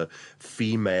with a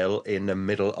female in the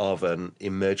middle of an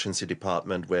emergency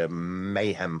department where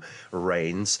mayhem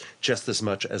reigns, just as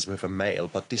much as with a male.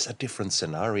 But these are different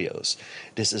scenarios.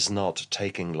 This is not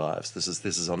taking lives. This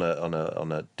is on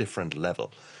a different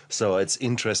level. So it's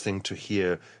interesting to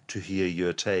hear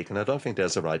your take, and I don't think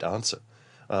there's a right answer.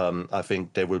 I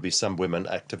think there will be some women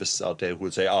activists out there who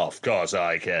will say, "Oh, of course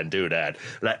I can do that.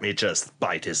 Let me just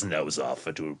bite his nose off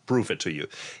to prove it to you."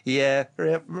 Yeah,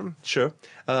 sure.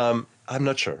 I'm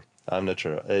not sure.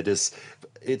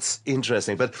 It's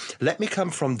interesting. But let me come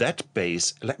from that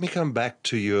base. Let me come back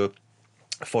to your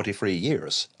 43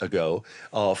 years ago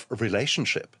of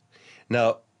relationship.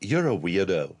 Now, you're a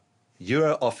weirdo.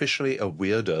 You're officially a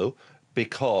weirdo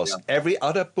because every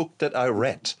other book that I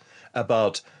read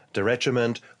about the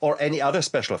regiment or any other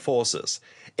special forces,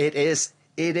 it is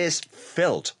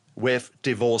filled with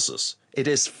divorces. It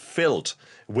is filled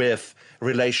with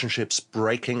relationships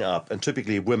breaking up, and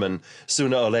typically women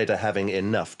sooner or later having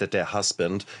enough that their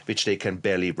husband, which they can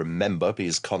barely remember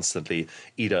because constantly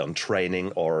either on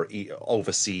training or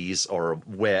overseas or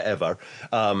wherever,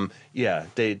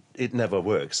 it never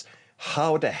works.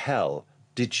 How the hell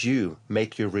did you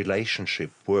make your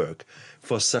relationship work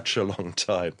for such a long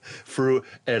time through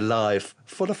a life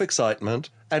full of excitement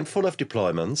and full of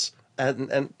deployments?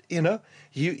 And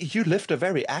you lived a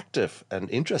very active and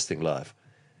interesting life.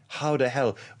 How the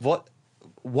hell?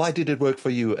 Why did it work for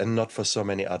you and not for so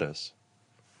many others?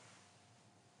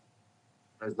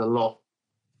 There's a lot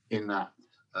in that.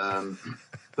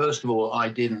 First of all, I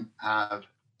didn't have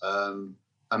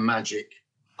a magic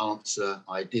answer.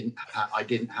 I didn't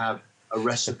have a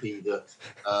recipe that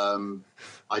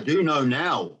I do know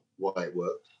now why it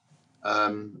worked,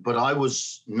 but I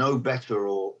was no better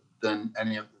than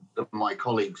any of my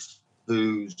colleagues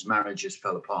whose marriages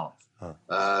fell apart.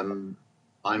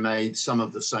 I made some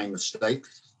of the same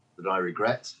mistakes that I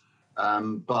regret,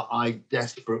 but I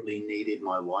desperately needed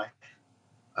my wife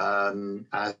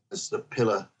as the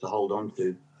pillar to hold on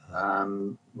to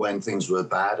when things were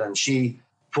bad, and she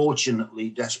fortunately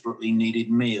desperately needed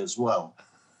me as well.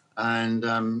 And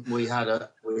we had a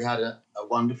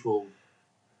wonderful.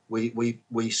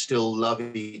 We still love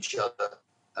each other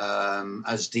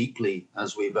as deeply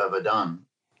as we've ever done,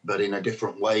 but in a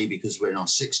different way because we're in our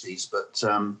 60s. But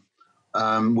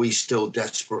we still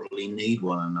desperately need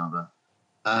one another,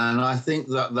 and I think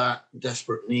that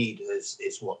desperate need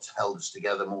is what's held us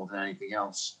together more than anything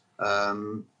else.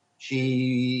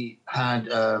 She's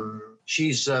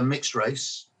mixed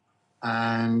race.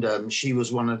 And she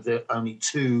was one of the only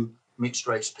two mixed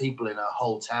race people in her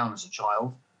whole town as a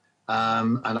child.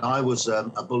 And I was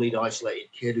a bullied,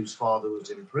 isolated kid whose father was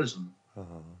in prison.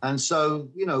 And so,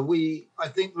 I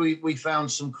think we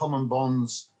found some common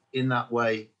bonds in that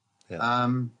way.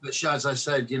 Yeah. But she, as I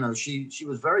said, she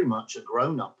was very much a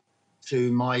grown-up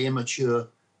to my immature,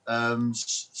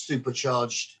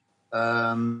 supercharged,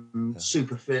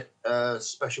 super fit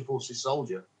Special Forces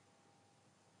soldier.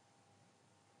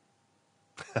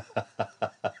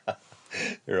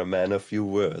 You're a man of few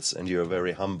words, and you're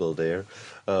very humble there,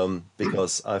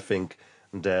 because I think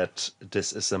that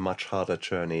this is a much harder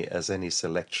journey as any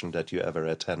selection that you ever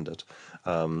attended.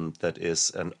 That is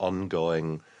an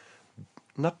ongoing,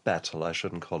 not battle, I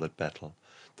shouldn't call it battle,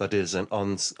 but is an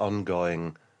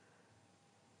ongoing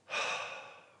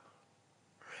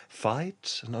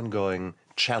fight, an ongoing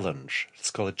challenge.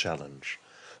 Let's call it challenge,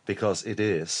 because it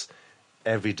is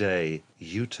every day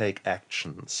you take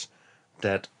actions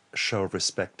that show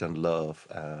respect and love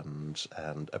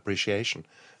and appreciation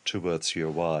towards your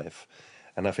wife.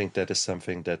 And I think that is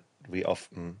something that we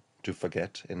often do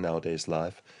forget in nowadays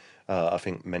life. I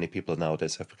think many people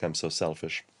nowadays have become so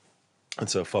selfish and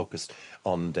so focused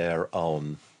on their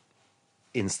own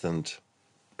instant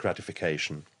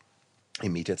gratification,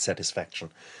 immediate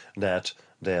satisfaction, that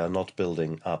they are not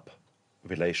building up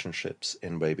relationships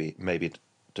in maybe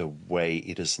the way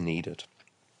it is needed.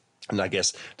 And I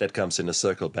guess that comes in a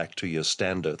circle back to your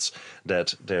standards,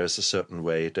 that there's a certain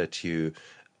way that you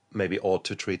maybe ought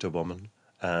to treat a woman,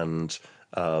 and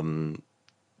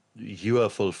you are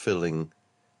fulfilling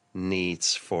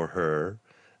needs for her.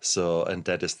 So, and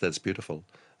that's beautiful.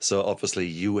 So obviously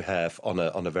you have on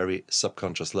a very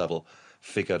subconscious level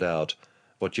figured out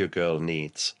what your girl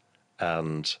needs,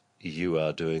 and you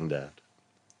are doing that.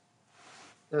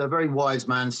 A very wise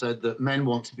man said that men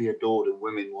want to be adored and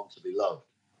women want to be loved.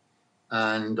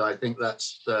 And I think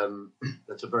that's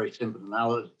that's a very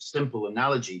simple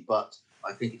analogy, but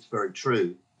I think it's very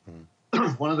true.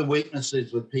 One of the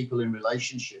weaknesses with people in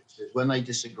relationships is when they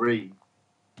disagree,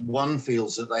 one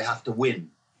feels that they have to win.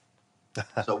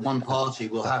 So one party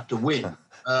will have to win.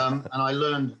 And I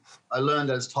learned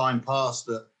as time passed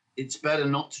that it's better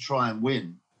not to try and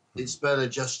win. It's better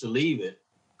just to leave it.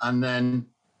 And then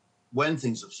when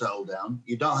things have settled down,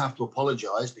 you don't have to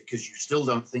apologize because you still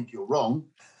don't think you're wrong,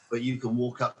 but you can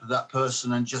walk up to that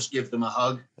person and just give them a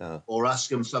hug or ask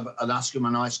them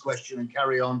a nice question and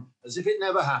carry on as if it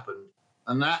never happened.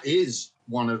 And that is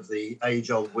one of the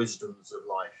age-old wisdoms of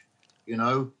life. You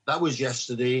know, that was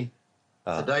yesterday.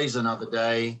 Today's another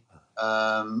day.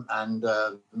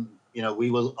 You know,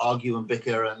 we will argue and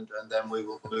bicker and then we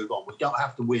will move on. We don't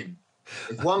have to win.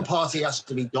 If one party has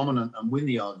to be dominant and win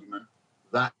the argument,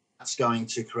 that's going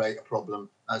to create a problem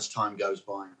as time goes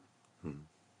by.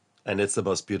 And it's the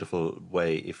most beautiful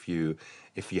way if you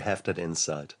have that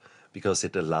insight, because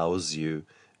it allows you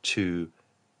to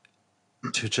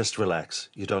just relax.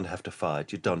 You don't have to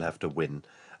fight. You don't have to win.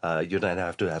 You don't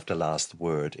have to have the last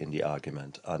word in the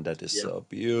argument. And that is so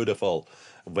beautiful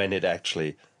when it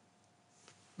actually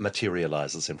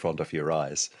materializes in front of your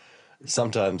eyes.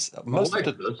 Sometimes, most of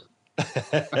the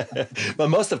but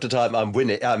most of the time I'm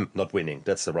winning. I'm not winning.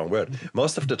 That's the wrong word.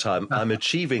 Most of the time I'm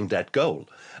achieving that goal.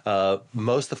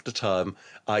 Most of the time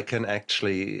I can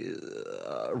actually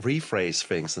rephrase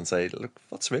things and say, look,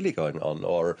 what's really going on?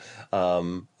 Or,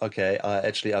 okay, I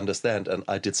actually understand. And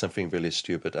I did something really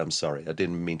stupid. I'm sorry. I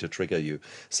didn't mean to trigger you.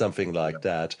 Something like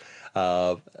that.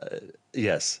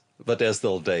 Yes. But there's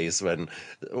still days when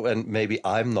maybe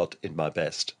I'm not in my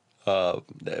best.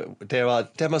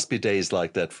 There must be days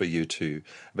like that for you too,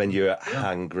 when you're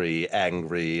hungry,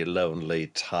 angry, lonely,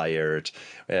 tired,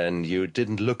 and you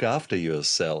didn't look after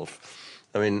yourself.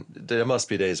 I mean, there must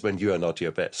be days when you are not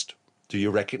your best. Do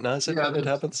you recognize it when it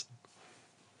happens?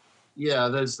 Yeah,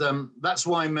 there's that's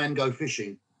why men go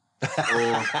fishing.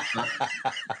 Or,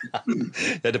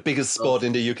 the biggest sport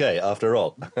in the UK, after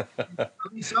all. I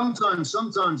mean, sometimes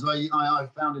I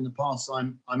found in the past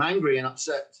I'm angry and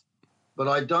upset, but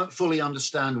I don't fully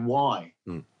understand why.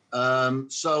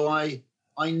 So I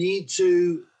need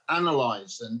to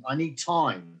analyze and I need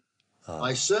time.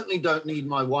 I certainly don't need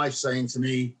my wife saying to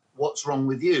me, "What's wrong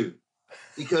with you?"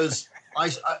 Because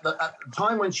at the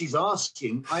time when she's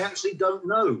asking, I actually don't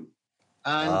know,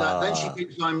 and then she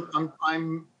thinks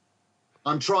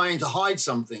I'm trying to hide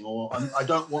something or I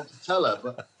don't want to tell her.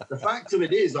 But the fact of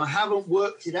it is, I haven't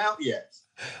worked it out yet.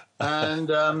 And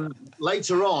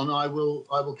later on, I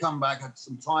will come back, have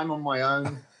some time on my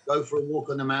own, go for a walk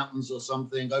on the mountains or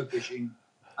something, go fishing,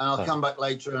 and I'll come back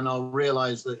later and I'll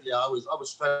realize that I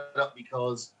was fed up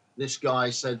because this guy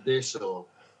said this, or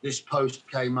this post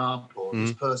came up, or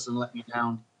this person let me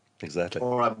down, exactly,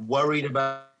 or I'm worried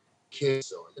about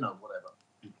kids, or whatever.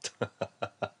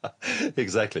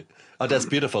 Exactly. Oh, that's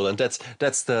beautiful, and that's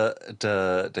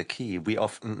the key. We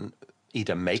often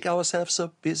either make ourselves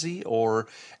so busy or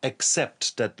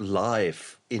accept that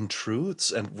life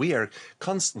intrudes, and we are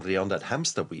constantly on that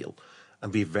hamster wheel,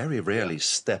 and we very rarely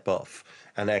step off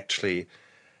and actually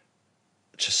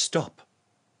just stop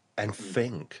and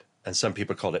think. And some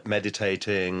people call it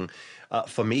meditating.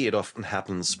 For me, it often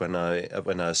happens when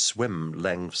I swim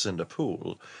lengths in the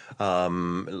pool.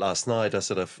 Last night I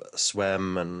sort of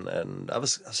swam and I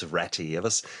was ratty. I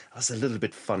was a little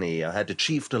bit funny. I had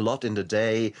achieved a lot in the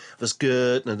day. It was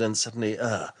good, and then suddenly,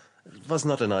 it was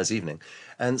not a nice evening.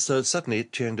 And so suddenly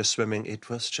during the swimming, it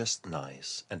was just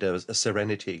nice, and there was a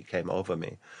serenity came over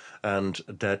me, and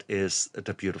that is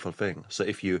the beautiful thing. So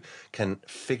if you can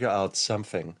figure out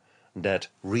something that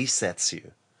resets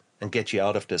you and get you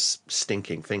out of this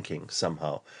stinking thinking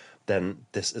somehow, then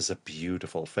this is a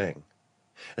beautiful thing.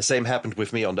 The same happened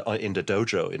with me in the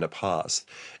dojo in the past.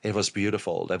 It was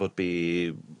beautiful. There would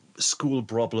be school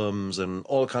problems and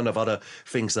all kind of other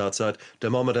things outside. The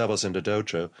moment I was in the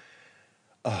dojo,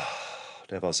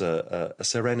 there was a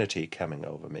serenity coming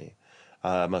over me,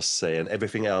 I must say, and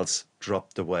everything else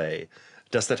dropped away.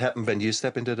 Does that happen when you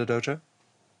step into the dojo?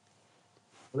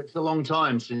 Well, it's a long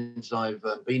time since I've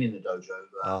been in the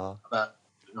dojo.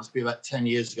 It must be about 10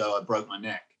 years ago, I broke my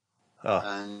neck.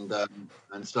 Oh,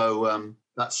 and so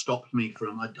that stopped me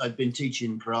from. I'd been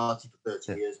teaching karate for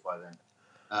 30 yeah. years by then,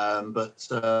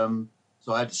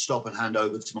 so I had to stop and hand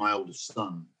over to my oldest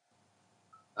son.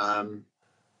 Um,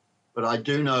 but I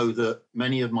do know that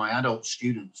many of my adult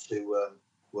students who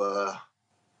were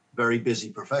very busy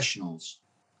professionals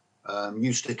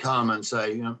used to come and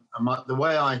say, you know, the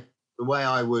way I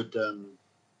would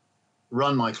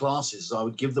run my classes, I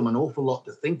would give them an awful lot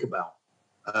to think about,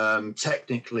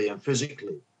 technically and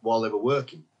physically, while they were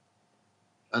working.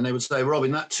 And they would say,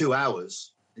 Robin, that 2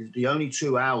 hours is the only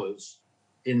 2 hours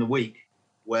in the week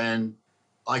when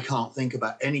I can't think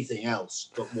about anything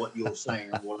else but what you're saying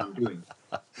and what I'm doing,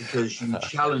 because you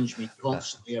challenge me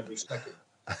constantly every second.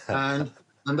 And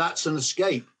that's an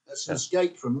escape. That's an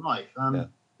escape from life.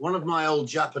 One of my old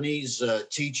Japanese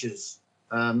teachers,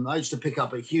 I used to pick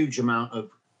up a huge amount of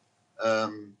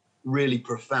really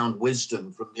profound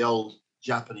wisdom from the old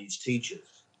Japanese teachers.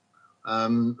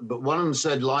 But one of them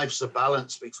said life's a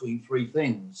balance between three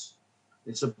things.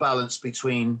 It's a balance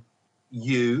between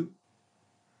you,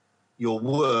 your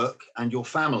work, and your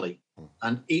family.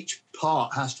 And each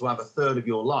part has to have a third of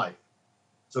your life.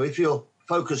 So if you're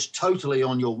focused totally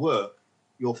on your work,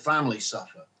 your family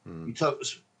suffer. You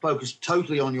focus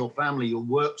totally on your family, your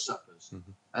work suffers.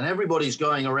 And everybody's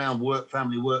going around work,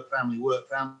 family, work, family, work,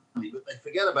 family, but they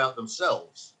forget about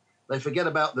themselves. They forget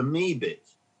about the me bit.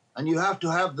 And you have to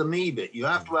have the me bit. You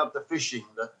have to have the fishing,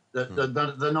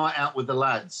 the night out with the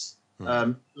lads,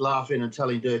 laughing and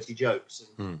telling dirty jokes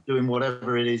and doing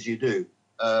whatever it is you do.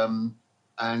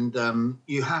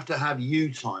 You have to have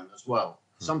you time as well.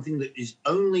 Something that is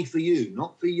only for you,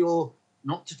 not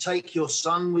to take your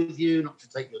son with you, not to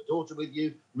take your daughter with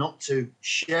you, not to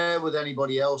share with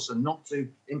anybody else, and not to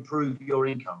improve your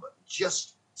income, but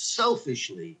just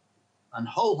selfishly and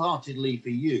wholeheartedly for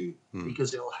you,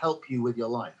 because it will help you with your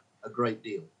life a great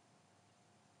deal.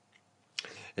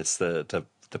 It's the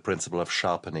principle of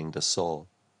sharpening the saw.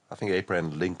 I think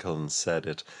Abraham Lincoln said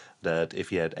it, that if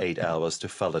he had 8 hours to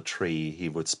fell a tree, he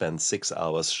would spend 6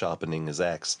 hours sharpening his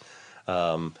axe.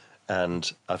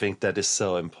 And I think that is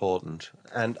so important.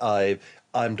 And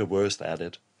I'm the worst at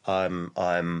it. I'm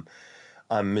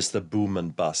Mr. Boom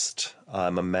and Bust.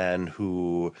 I'm a man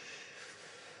who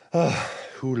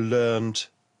learned.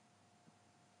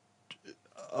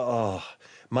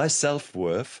 My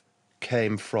self-worth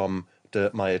came from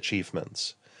my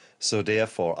achievements. So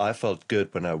therefore, I felt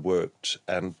good when I worked,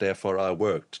 and therefore I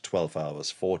worked 12 hours,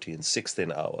 14,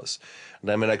 16 hours. And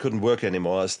then when I couldn't work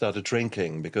anymore, I started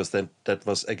drinking, because then that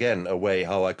was, again, a way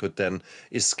how I could then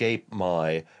escape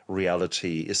my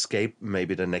reality, escape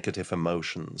maybe the negative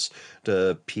emotions,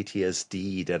 the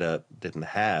PTSD that I didn't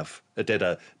have, that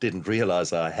I didn't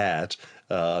realize I had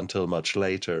until much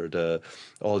later,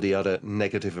 all the other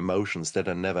negative emotions that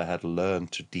I never had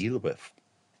learned to deal with.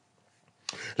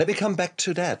 Let me come back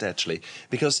to that, actually,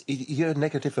 because your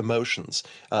negative emotions,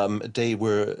 they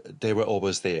were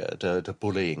always there. The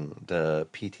bullying, the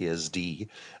PTSD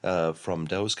from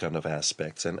those kind of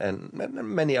aspects, and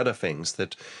many other things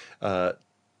that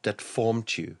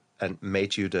formed you and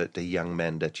made you the young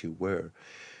man that you were.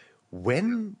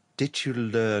 When did you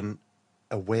learn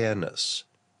awareness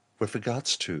with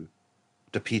regards to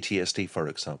the PTSD, for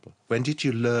example? When did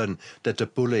you learn that the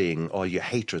bullying or your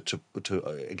hatred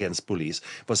against bullies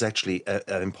was actually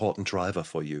an important driver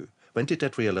for you? When did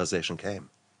that realization came?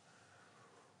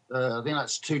 I think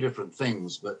that's two different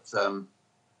things, but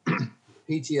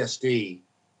PTSD,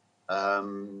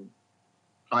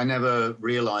 I never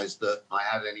realized that I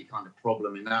had any kind of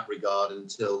problem in that regard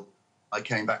until I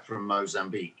came back from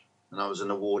Mozambique. And I was in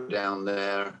a war down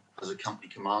there as a company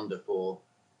commander for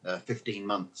 15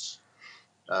 months.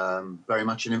 Very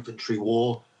much an infantry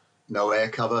war, no air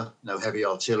cover, no heavy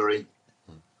artillery,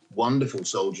 wonderful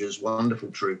soldiers,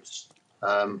 wonderful troops,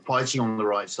 fighting on the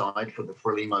right side for the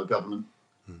Frelimo government,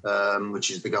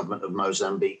 which is the government of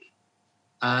Mozambique.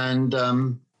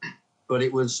 But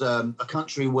it was a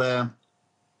country where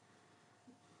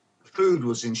food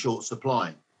was in short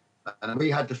supply, and we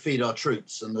had to feed our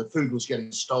troops, and the food was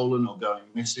getting stolen or going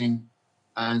missing.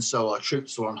 And so our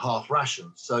troops were on half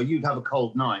rations. So you'd have a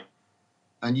cold night,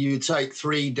 and you take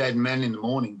 3 dead men in the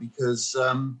morning because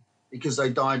they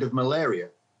died of malaria,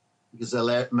 because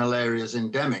malaria is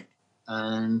endemic,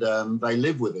 and they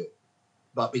live with it.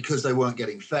 But because they weren't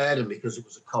getting fed and because it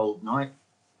was a cold night,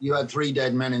 you had 3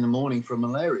 dead men in the morning from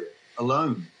malaria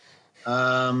alone.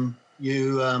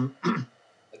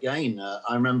 Again,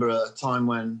 I remember a time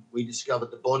when we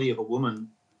discovered the body of a woman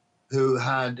who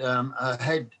had her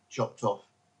head chopped off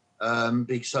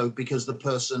because the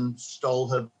person stole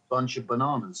her bunch of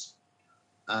bananas.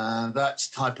 that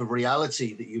type of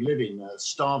reality that you live in,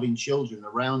 starving children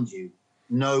around you,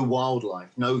 no wildlife,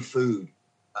 no food.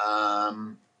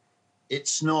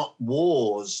 It's not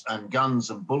wars and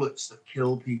guns and bullets that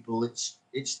kill people. It's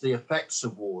the effects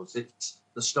of wars. It's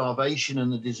the starvation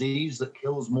and the disease that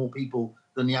kills more people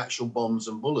than the actual bombs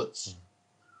and bullets.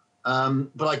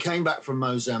 But I came back from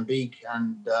Mozambique,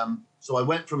 and so I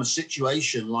went from a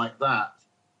situation like that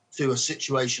to a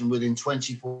situation within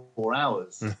 24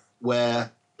 hours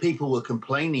where people were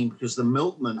complaining because the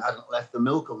milkman hadn't left the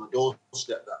milk on the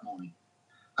doorstep that morning.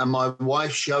 And my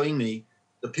wife showing me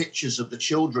the pictures of the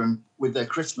children with their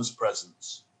Christmas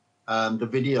presents, the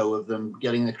video of them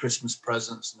getting their Christmas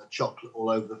presents and the chocolate all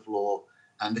over the floor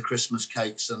and the Christmas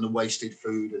cakes and the wasted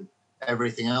food and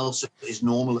everything else that is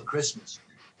normal at Christmas.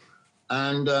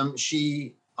 And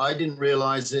I didn't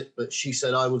realize it, but she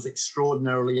said I was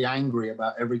extraordinarily angry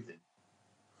about everything.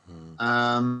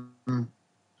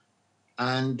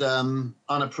 And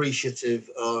unappreciative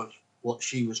of what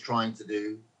she was trying to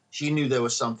do. She knew there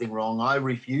was something wrong. I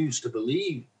refused to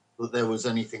believe that there was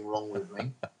anything wrong with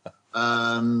me.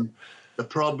 The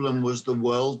problem was the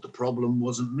world. The problem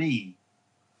wasn't me.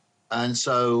 And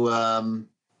so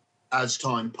as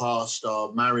time passed,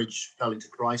 our marriage fell into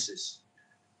crisis.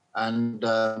 And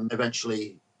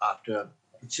eventually, after a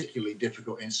particularly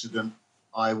difficult incident,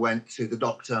 I went to the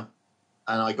doctor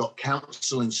and I got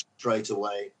counseling straight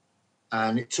away.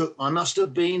 And I must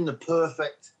have been the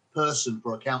perfect person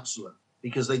for a counselor,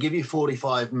 because they give you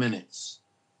 45 minutes.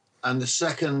 And the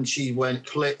second she went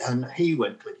click, and he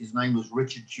went click, his name was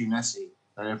Richard Tunesi.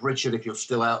 And if you're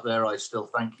still out there, I still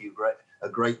thank you a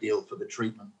great deal for the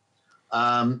treatment.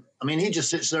 He just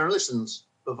sits there and listens.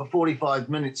 But for 45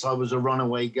 minutes, I was a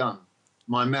runaway gun.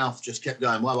 My mouth just kept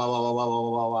going, wah, wah, wah, wah, wah, wah,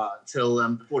 wah, wah, until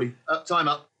time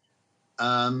up.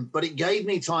 But it gave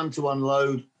me time to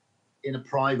unload in a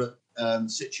private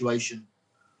situation.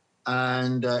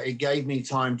 And it gave me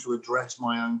time to address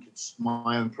my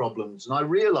own problems. And I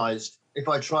realized, if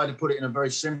I try to put it in a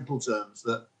very simple terms,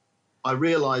 that I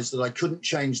realized that I couldn't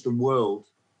change the world,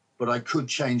 but I could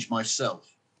change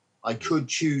myself. I could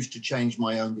choose to change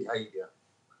my own behavior.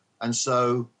 And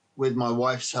so with my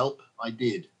wife's help, I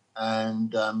did.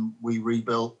 And we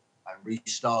rebuilt and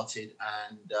restarted.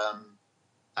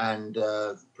 And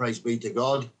praise be to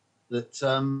God that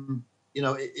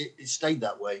it stayed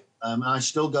that way. And I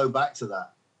still go back to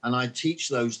that. And I teach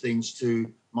those things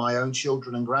to my own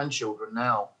children and grandchildren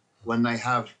now when they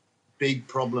have big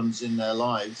problems in their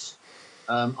lives.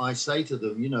 I say to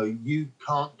them, you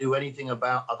can't do anything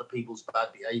about other people's bad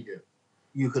behavior.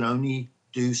 You can only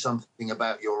do something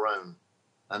about your own.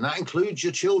 And that includes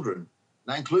your children.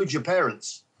 That includes your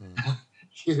parents.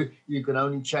 You can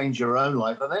only change your own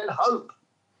life and then hope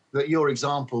that your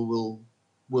example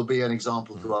will be an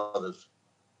example to others.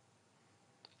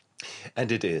 And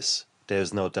it is.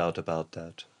 There's no doubt about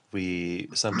that. We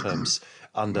sometimes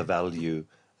undervalue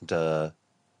the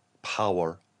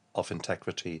power of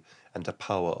integrity and the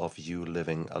power of you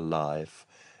living a life.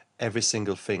 Every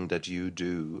single thing that you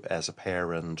do as a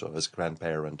parent or as a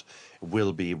grandparent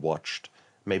will be watched.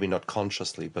 Maybe not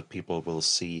consciously, but people will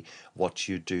see what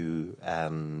you do,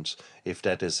 and if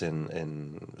that is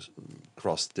in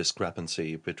cross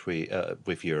discrepancy between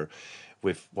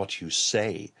with what you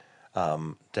say,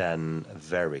 then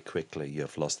very quickly you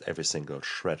have lost every single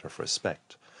shred of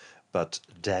respect. But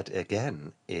that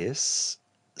again is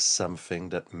something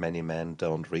that many men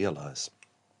don't realize.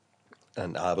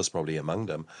 And I was probably among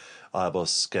them. I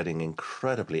was getting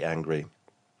incredibly angry.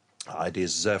 I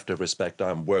deserve the respect.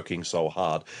 I'm working so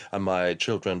hard, and my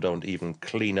children don't even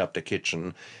clean up the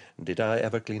kitchen. Did I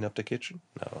ever clean up the kitchen?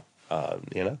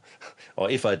 No. Or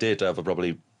if I did, I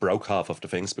probably broke half of the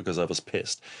things because I was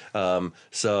pissed.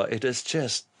 So it is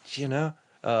just,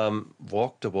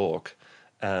 walk the walk,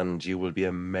 and you will be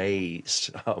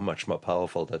amazed how much more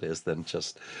powerful that is than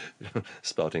just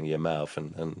spouting your mouth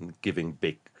and giving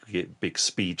big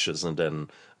speeches and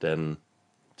then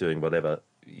doing whatever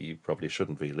you probably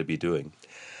shouldn't really be doing.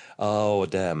 Oh,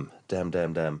 damn. I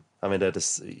mean, that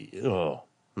is... I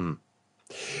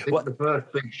think the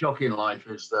first big shock in life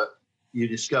is that you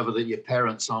discover that your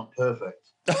parents aren't perfect.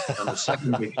 And the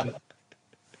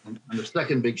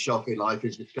second big shock in life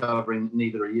is discovering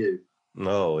neither are you.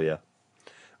 Oh, yeah.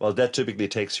 Well, that typically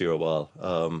takes you a while.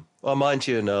 Well, mind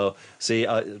you, see,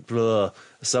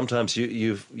 sometimes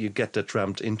you get that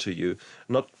rammed into you.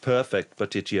 Not perfect,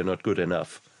 but that you're not good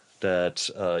enough. That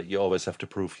you always have to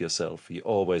prove yourself. You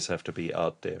always have to be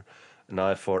out there. And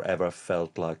I forever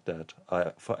felt like that.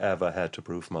 I forever had to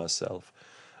prove myself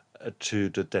to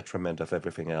the detriment of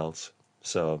everything else.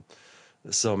 So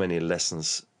many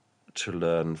lessons to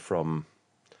learn from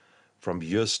from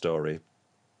your story,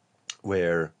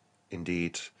 where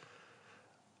indeed,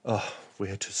 oh,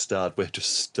 where to start, where to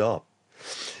stop.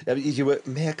 You were,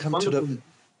 may I come to the, Wonderful.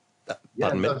 Yeah,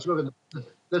 pardon me?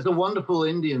 there's a wonderful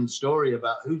Indian story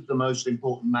about who's the most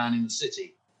important man in the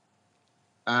city,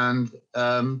 and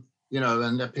and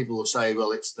then people will say,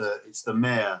 well, it's the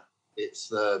mayor, it's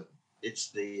the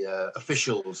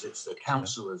officials, it's the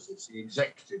councillors, it's the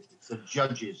executives, it's the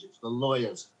judges, it's the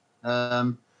lawyers,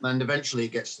 and eventually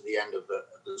it gets to the end of the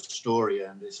story,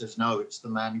 and it says, no, it's the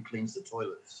man who cleans the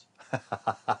toilets,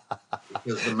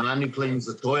 because the man who cleans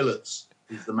the toilets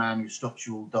is the man who stops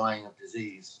you all dying of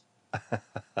disease.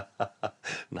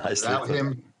 Nicely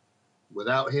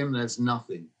Without him, there's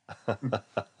nothing.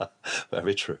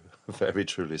 Very true. Very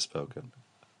truly spoken.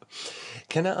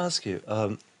 Can I ask you,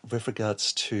 with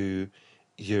regards to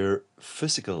your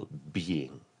physical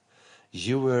being,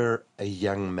 you were a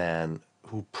young man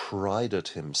who prided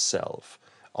himself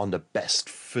on the best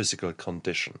physical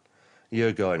condition.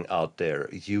 You're going out there,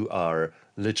 you are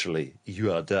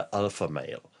the alpha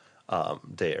male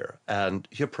there, and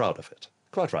you're proud of it,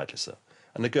 quite rightly so.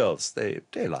 And the girls, they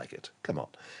like it, come on.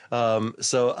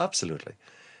 So absolutely.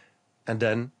 And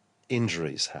then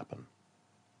injuries happen.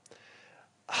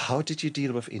 How did you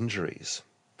deal with injuries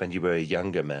when you were a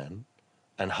younger man?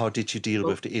 And how did you deal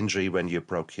with the injury when you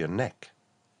broke your neck?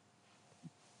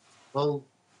 Well,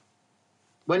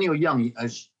 when you're young,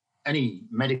 as any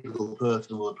medical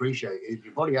person will appreciate,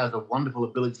 your body has a wonderful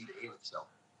ability to heal itself.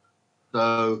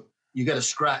 So you get a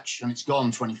scratch and it's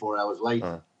gone 24 hours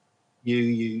later.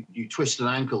 You twist an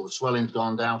ankle, the swelling's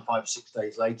gone down 5-6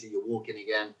 days later, you're walking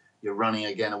again, you're running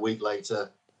again a week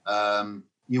later.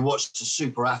 You watch the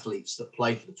super athletes that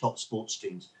play for the top sports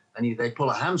teams, and they pull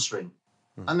a hamstring,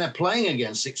 and they're playing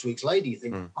again 6 weeks later. You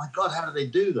think, my God, how do they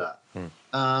do that?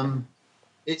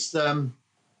 It's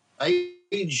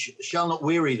age shall not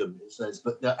weary them, it says,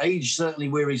 but the age certainly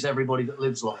wearies everybody that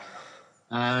lives long enough.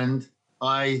 And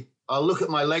I'll look at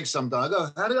my leg sometimes. I go,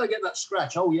 how did I get that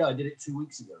scratch? Oh, yeah, I did it 2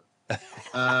 weeks ago.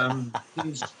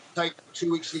 Things take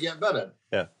 2 weeks to get better.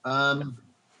 Yeah.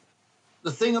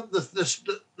 The thing of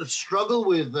the struggle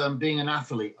with being an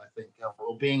athlete, I think,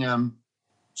 or being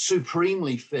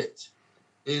supremely fit,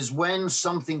 is when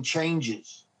something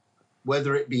changes,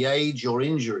 whether it be age or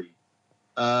injury,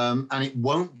 and it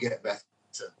won't get better.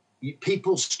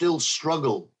 People still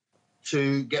struggle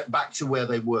to get back to where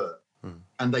they were,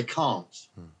 and they can't.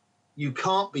 You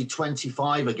can't be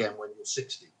 25 again when you're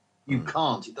 60. You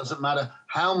can't. It doesn't matter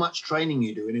how much training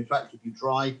you do. And in fact, if you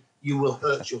try, you will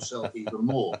hurt yourself even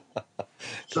more.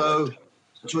 So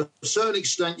to a certain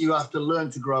extent, you have to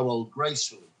learn to grow old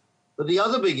gracefully. But the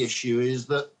other big issue is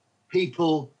that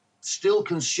people still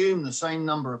consume the same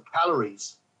number of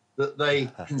calories that they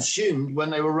consumed when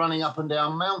they were running up and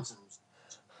down mountains.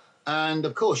 And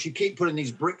of course, you keep putting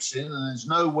these bricks in and there's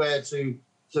nowhere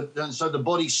and so the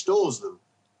body stores them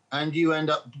and you end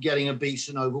up getting obese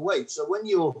and overweight. So when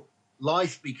your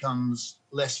life becomes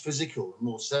less physical and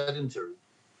more sedentary,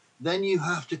 then you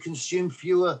have to consume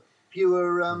fewer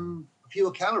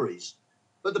calories.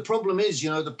 But the problem is,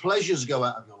 the pleasures go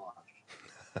out of your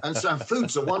life. And so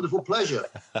food's a wonderful pleasure.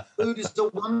 Food is a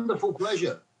wonderful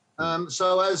pleasure.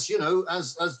 So as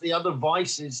the other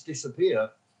vices disappear,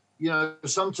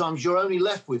 sometimes you're only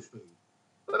left with food.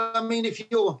 But I mean, if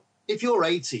you're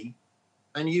 80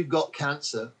 and you've got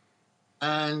cancer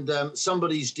and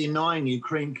somebody's denying you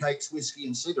cream cakes, whiskey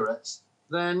and cigarettes,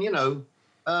 then,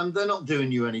 they're not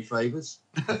doing you any favors.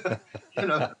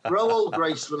 Grow old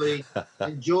gracefully,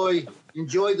 enjoy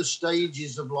the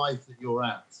stages of life that you're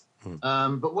at.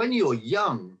 But when you're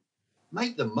young,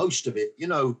 make the most of it,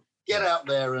 get out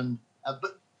there and,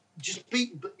 but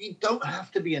you don't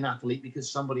have to be an athlete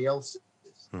because somebody else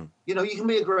is. You can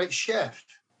be a great chef.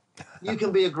 You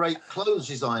can be a great clothes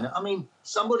designer. I mean,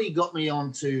 somebody got me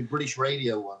onto British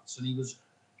radio once and he was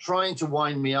trying to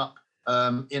wind me up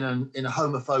in a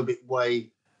homophobic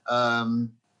way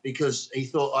because he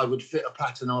thought I would fit a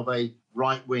pattern of a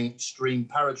right-wing extreme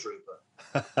paratrooper.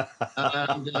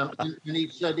 and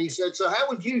he said, so how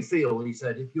would you feel? He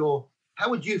said, how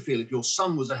would you feel if your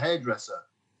son was a hairdresser?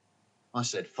 I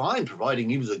said, fine, providing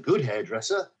he was a good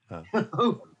hairdresser.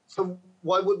 So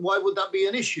why would that be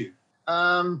an issue?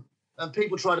 And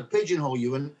people try to pigeonhole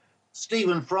you. And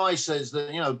Stephen Fry says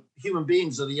that, human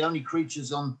beings are the only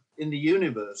creatures in the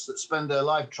universe that spend their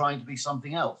life trying to be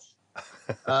something else.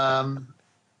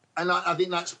 And I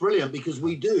think that's brilliant because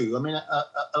we do. I mean,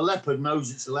 a leopard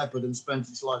knows it's a leopard and spends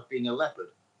its life being a leopard.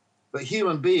 But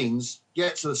human beings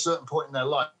get to a certain point in their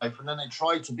life and then they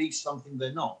try to be something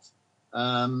they're not.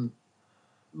 I'm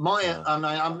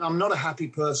not a happy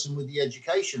person with the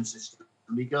education system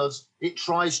because it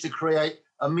tries to create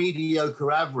a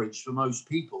mediocre average for most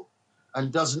people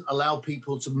and doesn't allow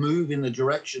people to move in the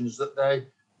directions that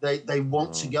they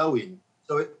want to go in.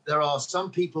 So there are some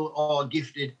people who are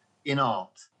gifted in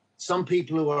art, some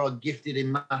people who are gifted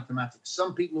in mathematics,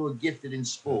 some people who are gifted in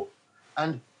sport.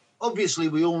 And obviously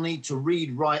we all need to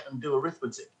read, write and do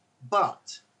arithmetic.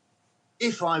 But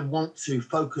if I want to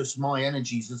focus my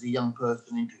energies as a young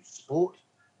person into sport,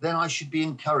 then I should be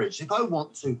encouraged. If I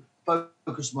want to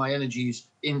focus my energies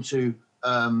into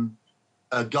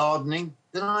gardening,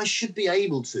 then I should be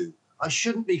able to. I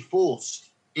shouldn't be forced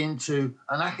into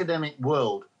an academic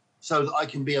world so that I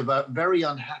can be a very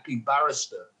unhappy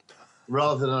barrister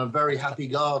rather than a very happy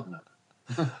gardener.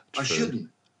 I shouldn't.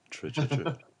 True.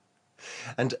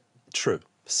 And true,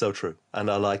 so true.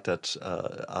 And I like that.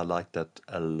 I like that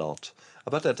a lot.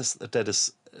 But that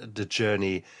is the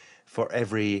journey for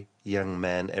every young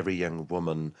man, every young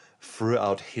woman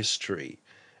throughout history.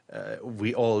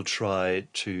 We all try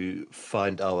to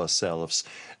find ourselves.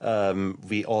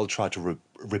 We all try to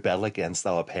rebel against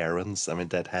our parents. I mean,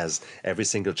 that has every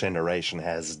single generation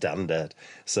has done that.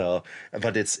 So,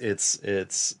 but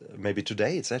it's maybe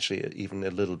today it's actually even a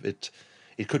little bit.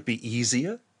 It could be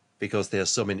easier because there are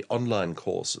so many online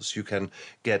courses. You can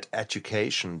get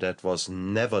education that was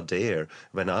never there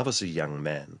when I was a young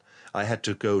man. I had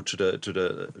to go to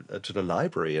the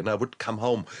library, and I would come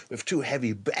home with 2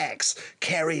 heavy bags,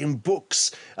 carrying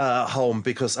books home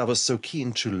because I was so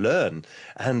keen to learn,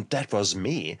 and that was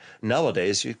me.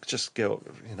 Nowadays, you just go,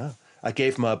 I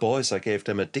gave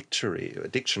them a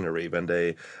dictionary when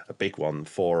a big one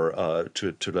for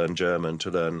to learn German, to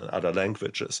learn other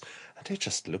languages. And they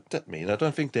just looked at me, and I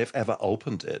don't think they've ever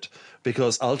opened it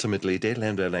because ultimately they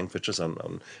learn their languages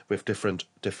with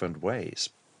different ways.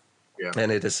 Yeah.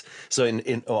 And it is so.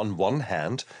 On one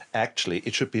hand, actually,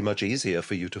 it should be much easier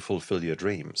for you to fulfill your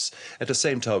dreams. At the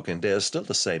same token, there are still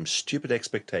the same stupid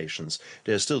expectations.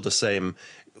 There are still the same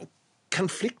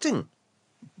conflicting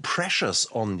pressures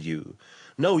on you.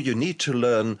 No, you need to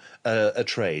learn a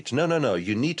trade. No.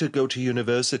 You need to go to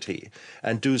university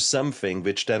and do something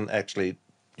which then actually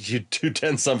you do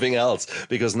then something else,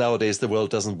 because nowadays the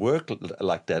world doesn't work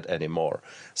like that anymore.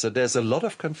 So there's a lot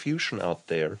of confusion out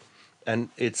there. And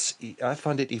I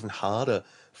find it even harder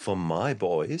for my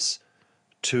boys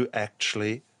to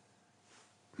actually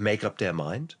make up their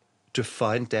mind, to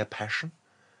find their passion.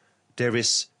 There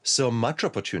is so much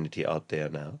opportunity out there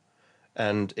now,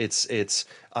 and it's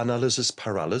analysis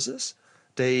paralysis.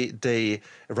 They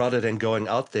rather than going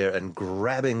out there and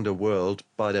grabbing the world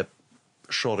by the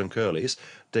short and curlies,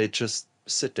 they just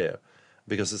sit there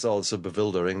because it's also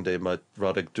bewildering. They might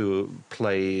rather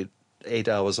play 8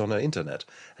 hours on the internet,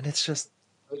 and it's just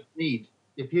need.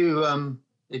 If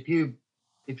you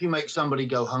make somebody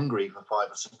go hungry for 5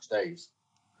 or 6 days,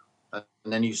 and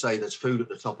then you say there's food at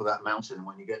the top of that mountain,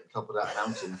 when you get to the top of that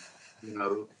mountain,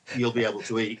 you'll be able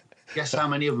to eat. Guess how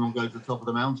many of them will go to the top of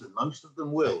the mountain? Most of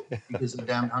them will, because they're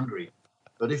damn hungry.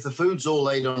 But if the food's all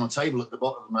laid on a table at the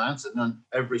bottom of the mountain and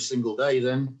every single day,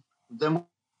 then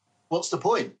what's the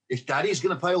point? If Daddy's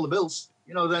going to pay all the bills,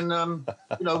 then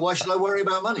why should I worry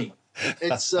about money?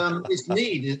 It's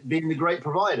need being the great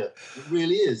provider. It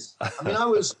really is. I mean,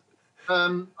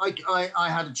 I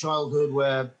had a childhood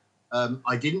where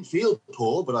I didn't feel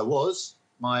poor, but I was.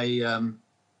 I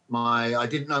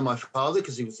didn't know my father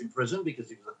because he was in prison because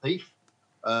he was a thief.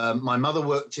 My mother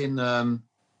worked in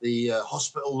the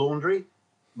hospital laundry.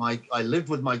 I lived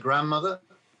with my grandmother,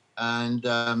 and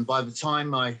by the time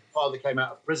my father came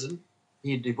out of prison,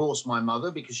 he had divorced my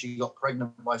mother because she got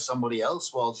pregnant by somebody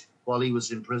else while he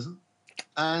was in prison.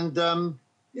 And and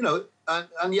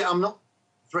yet I'm not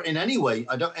in any way.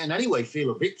 I don't in any way feel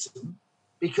a victim,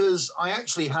 because I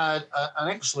actually had an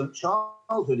excellent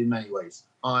childhood in many ways.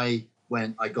 I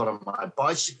got on my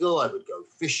bicycle. I would go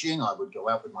fishing. I would go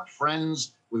out with my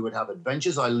friends. We would have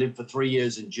adventures. I lived for 3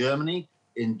 years in Germany,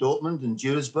 in Dortmund and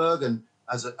Duisburg, and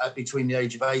between the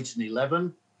age of 8 and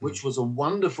 11, which was a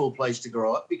wonderful place to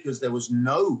grow up because there was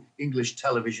no English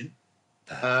television,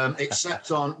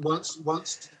 except on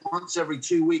once every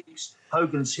 2 weeks,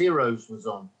 Hogan's Heroes was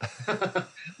on.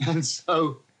 And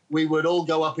so we would all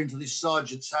go up into this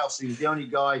sergeant's house. He was the only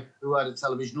guy who had a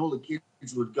television. All the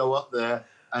kids would go up there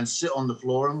and sit on the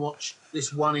floor and watch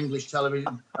this one English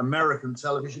American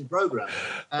television program.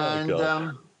 And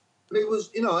it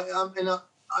was,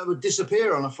 I would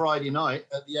disappear on a Friday night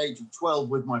at the age of 12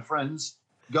 with my friends,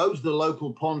 go to the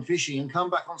local pond fishing and come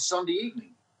back on Sunday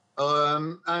evening.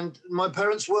 And my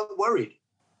parents weren't worried.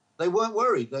 They weren't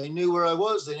worried. They knew where I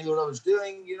was. They knew what I was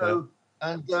doing,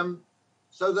 and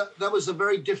so that was a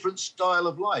very different style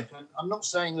of life. And I'm not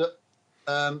saying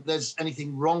that there's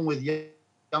anything wrong with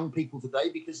young people today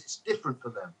because it's different for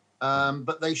them.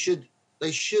 But they should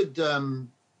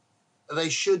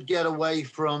get away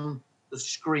from the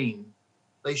screen.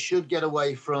 They should get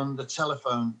away from the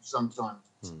telephone sometimes.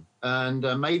 And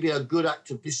maybe a good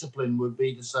act of discipline would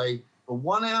be to say, for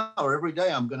 1 hour every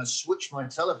day, I'm going to switch my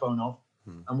telephone off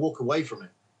and walk away from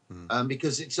it.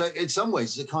 Because it's in some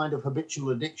ways it's a kind of habitual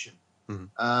addiction,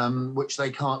 which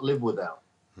they can't live without.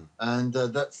 And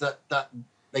that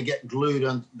they get glued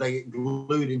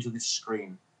into this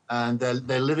screen, and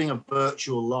they're living a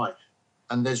virtual life.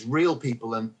 And there's real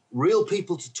people to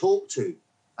talk to,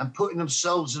 and putting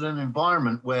themselves in an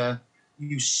environment where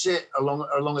you sit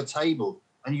along a table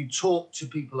and you talk to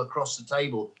people across the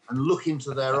table and look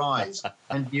into their eyes,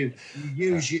 and you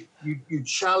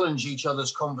challenge each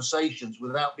other's conversations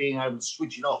without being able to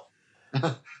switch it off.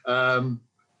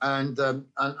 And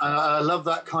I love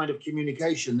that kind of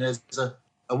communication. There's a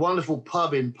wonderful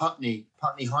pub in Putney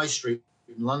High Street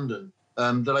in London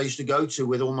that I used to go to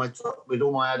with all my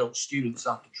adult students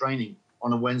after training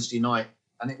on a Wednesday night,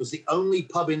 and it was the only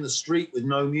pub in the street with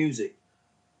no music.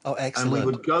 Oh, excellent! And we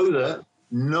would go there,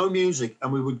 no music,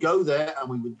 and we would go there and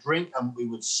we would drink and we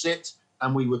would sit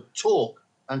and we would talk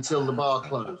until the bar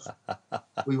closed.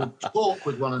 We would talk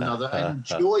with one another and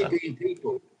enjoy being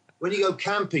people. When you go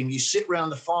camping, you sit around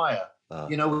the fire,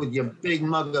 with your big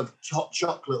mug of hot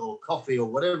chocolate or coffee or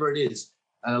whatever it is,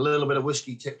 and a little bit of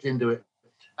whiskey tipped into it.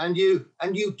 And you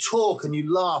talk and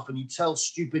you laugh and you tell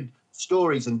stupid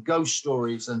stories and ghost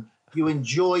stories, and you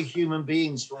enjoy human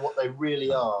beings for what they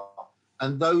really are.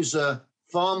 And those are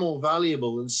far more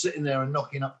valuable than sitting there and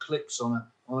knocking up clicks on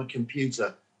a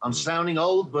computer. I'm sounding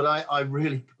old, but I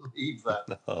really believe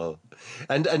that. No.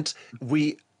 And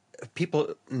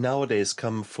people nowadays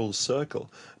come full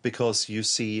circle, because you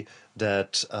see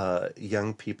that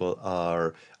young people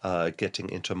are getting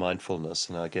into mindfulness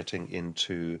and are getting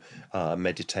into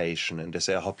meditation, and they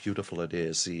say, oh, how beautiful it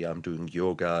is. See, I'm doing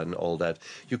yoga and all that.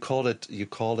 You call it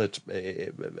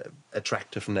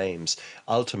attractive names.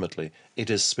 Ultimately, it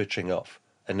is switching off,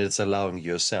 and it's allowing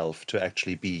yourself to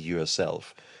actually be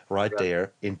yourself right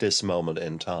there in this moment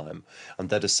in time. And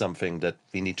that is something that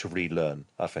we need to relearn,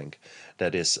 I think.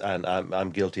 That is, and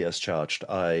I'm guilty as charged.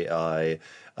 I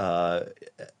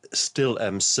still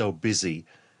am so busy,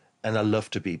 and I love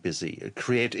to be busy.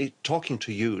 Talking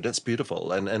to you, that's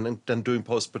beautiful. And then doing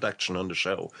post-production on the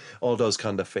show, all those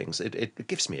kind of things. It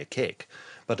gives me a kick.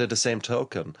 But at the same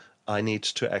token, I need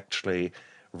to actually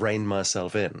rein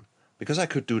myself in, because I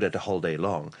could do that the whole day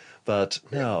long. But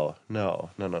no.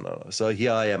 So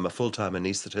here I am, a full-time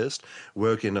anaesthetist,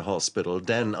 work in a hospital,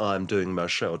 then I'm doing my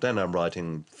show, then I'm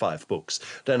writing 5 books,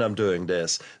 then I'm doing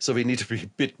this. So we need to be a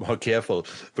bit more careful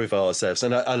with ourselves.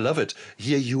 And I love it.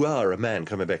 Here you are, a man,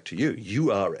 coming back to you.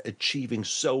 You are achieving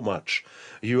so much.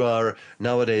 You are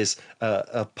nowadays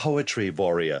a poetry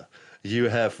warrior. You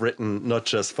have written not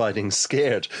just Fighting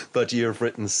Scared, but you've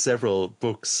written several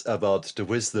books about the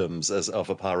wisdoms of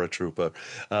a paratrooper,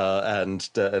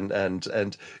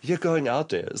 and you're going out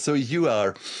there. So you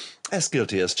are as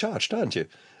guilty as charged, aren't you?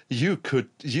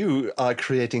 You are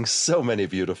creating so many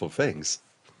beautiful things.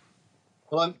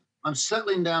 Well, I'm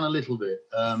settling down a little bit.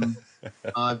 I'm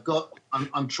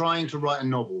trying to write a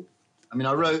novel. I mean,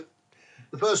 the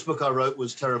first book I wrote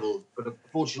was terrible, but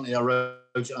fortunately I wrote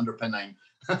it under a pen name.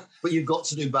 But you've got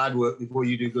to do bad work before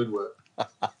you do good work.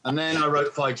 And then I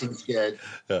wrote Fighting Scared.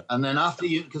 Yeah. And then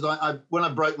because when I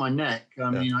broke my neck,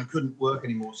 I couldn't work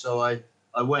anymore. So I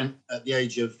went at the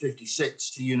age of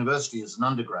 56 to university as an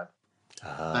undergrad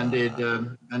and did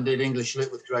English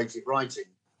Lit with creative writing.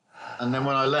 And then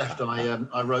when I left,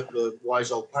 I wrote the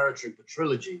Wise Old Paratrooper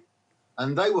trilogy.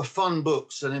 And they were fun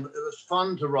books, and it was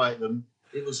fun to write them.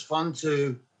 It was fun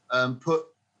to put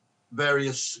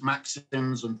various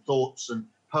maxims and thoughts and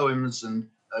poems and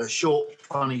short,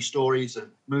 funny stories and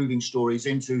moving stories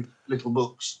into little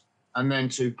books, and then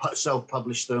to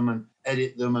self-publish them and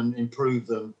edit them and improve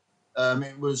them.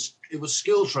 It was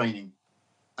skill training.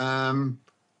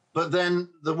 But then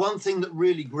the one thing that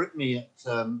really gripped me at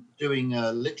doing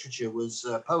literature was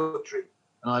poetry.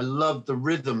 And I loved the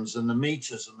rhythms and the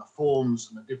meters and the forms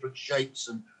and the different shapes,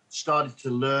 and started to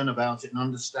learn about it and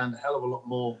understand a hell of a lot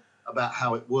more about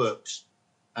how it works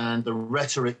and the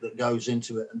rhetoric that goes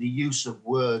into it and the use of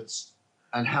words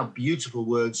and how beautiful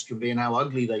words can be and how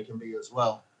ugly they can be as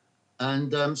well.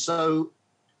 And so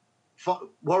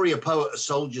Warrior Poet, A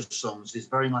Soldier's Songs is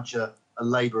very much a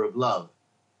labor of love.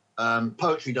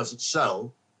 Poetry doesn't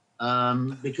sell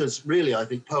because really I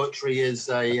think poetry is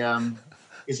a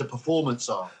performance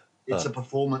art. It's a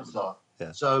performance art.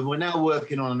 Yeah. So we're now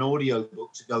working on an audio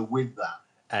book to go with that.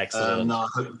 Excellent. I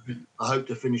hope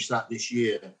to finish that this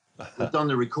year. We've done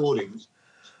the recordings.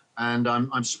 and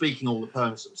I'm speaking all the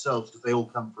poems themselves because they all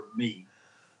come from me,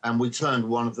 and we turned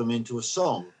one of them into a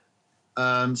song.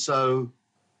 I'm,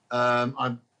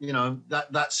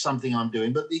 that's something I'm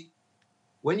doing. But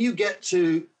when you get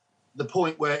to the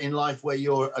point where in life where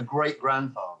you're a great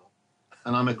grandfather,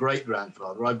 and I'm a great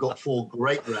grandfather, I've got 4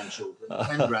 great grandchildren,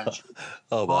 10 grandchildren,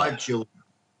 Oh, 5 wow.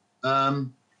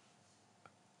 children.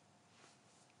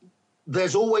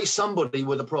 There's always somebody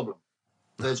with a problem.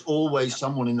 There's always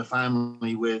someone in the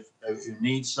family with who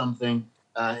needs something.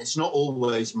 It's not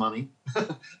always money.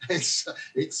 it's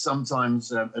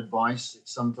sometimes advice.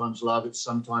 It's sometimes love. It's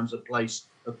sometimes a place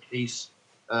of peace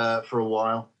for a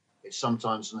while. It's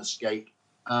sometimes an escape.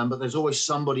 But there's always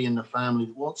somebody in the family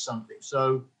that wants something.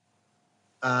 So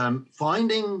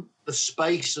finding the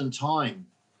space and time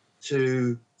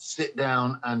to sit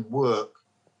down and work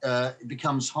it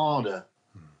becomes harder.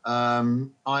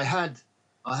 I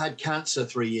had cancer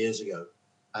 3 years ago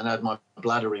and had my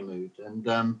bladder removed,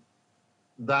 and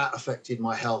that affected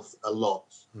my health a lot.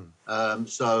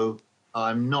 So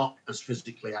I'm not as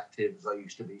physically active as I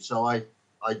used to be. So I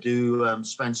do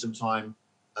spend some time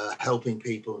helping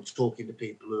people and talking to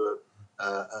people who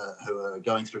are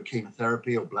going through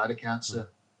chemotherapy or bladder cancer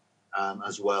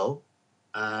as well.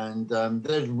 And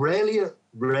there's rarely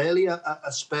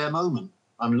a spare moment.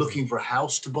 I'm looking for a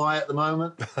house to buy at the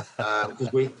moment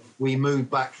because we moved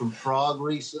back from Prague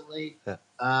recently. Yeah.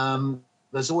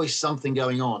 There's always something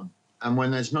going on, and when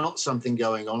there's not something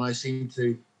going on, I seem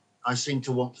to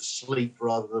want to sleep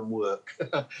rather than work.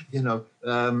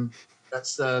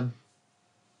 That's that.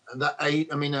 I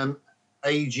mean,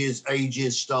 age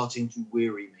is starting to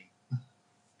weary me.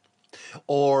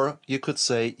 Or you could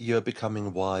say you're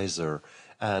becoming wiser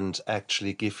and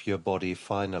actually give your body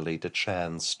finally the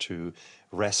chance to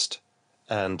rest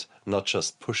and not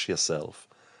just push yourself.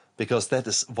 Because that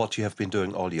is what you have been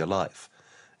doing all your life.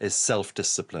 Is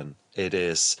self-discipline. It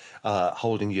is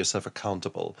holding yourself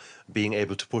accountable, being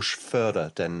able to push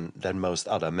further than most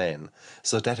other men.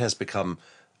 So that has become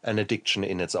an addiction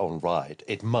in its own right.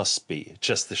 It must be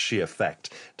just the sheer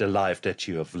fact, the life that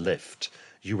you have lived.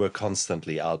 You were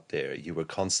constantly out there. You were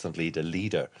constantly the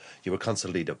leader. You were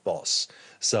constantly the boss.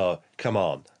 So come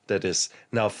on, that is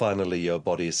now finally your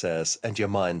body says and your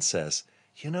mind says,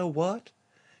 you know what?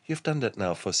 You've done that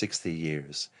now for 60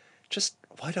 years. Just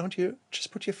why don't you just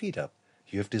put your feet up?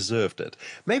 You have deserved it.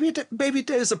 Maybe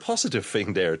there's a positive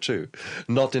thing there too,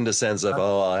 not in the sense of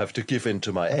I have to give in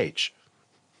to my age.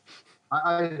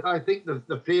 I think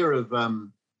the fear of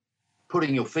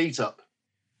putting your feet up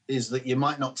is that you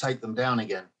might not take them down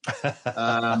again.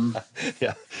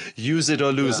 Yeah, use it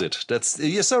or lose Yeah, it.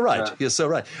 You're so right. yeah. You're so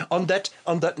right. On that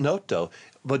note, though,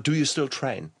 but do you still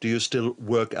train? Do you still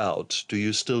work out? Do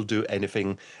you still do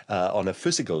anything on a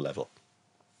physical level?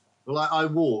 Well, I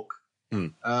walk,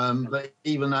 Mm, but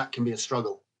even that can be a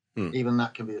struggle. mm, Even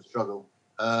that can be a struggle.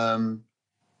 Um,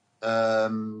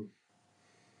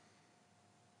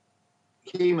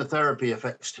 Chemotherapy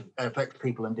affects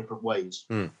people in different ways.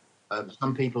 mm,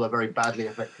 Some people are very badly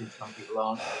affected. Some people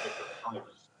aren't. At different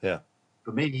times. yeah.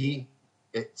 For me,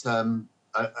 it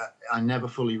I never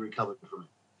fully recovered from it.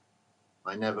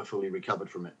 I never fully recovered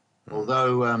from it. Mm,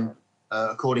 Although,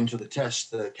 according to the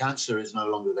test, the cancer is no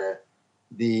longer there.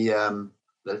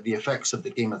 The effects of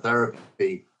the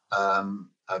chemotherapy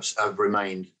have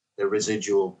remained. They're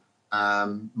residual.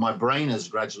 My brain has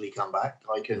gradually come back.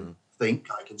 I can mm, think,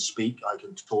 I can speak, I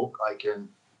can talk, I can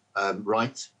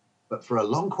write. But for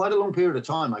quite a long period of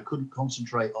time, I couldn't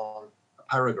concentrate on a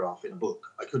paragraph in a book.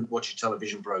 I couldn't watch a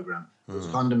television program. It was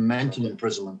mm, kind of mental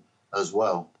imprisonment as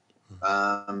well.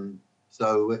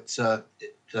 So it's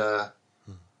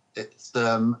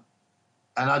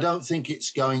and I don't think it's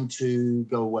going to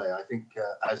go away. I think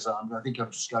I think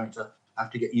I'm just going to have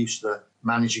to get used to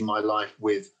managing my life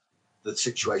with the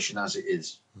situation as it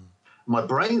is. My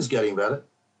brain's getting better.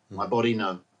 My body,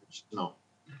 no, it's not.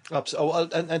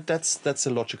 And that's a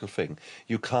logical thing.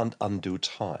 You can't undo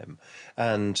time,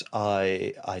 and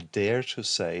I dare to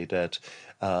say that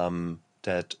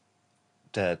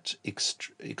that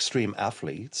extreme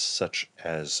athletes, such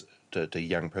as the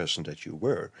young person that you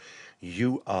were,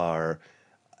 you are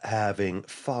having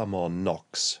far more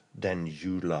knocks than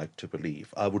you like to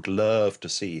believe. I would love to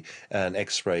see an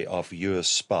x-ray of your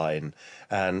spine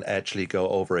and actually go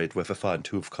over it with a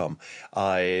fine-tooth comb.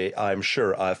 I'm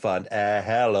sure I find a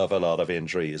hell of a lot of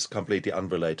injuries completely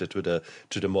unrelated to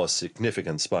the more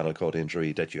significant spinal cord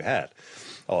injury that you had,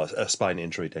 or a spine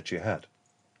injury that you had.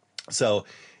 So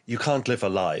you can't live a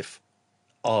life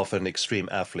of an extreme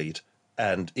athlete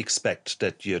and expect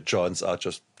that your joints are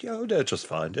just, they're just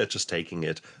fine. They're just taking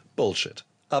it. Bullshit.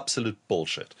 Absolute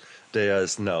bullshit. There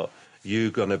is no,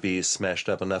 you're going to be smashed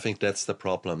up. And I think that's the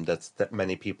problem that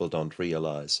many people don't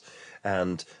realize.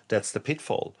 And that's the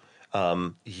pitfall.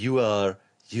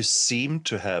 You seem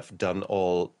to have done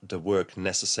all the work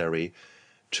necessary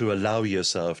to allow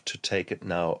yourself to take it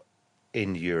now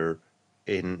in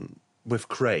with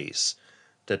grace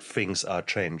that things are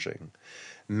changing.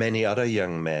 Many other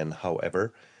young men,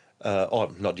 however,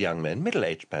 or not young men,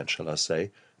 middle-aged men, shall I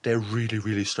say, they're really,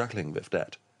 really struggling with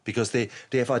that because they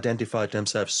have identified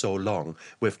themselves so long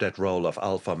with that role of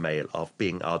alpha male, of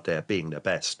being out there, being the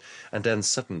best. And then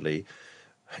suddenly,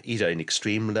 either in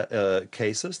extreme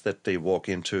cases, that they walk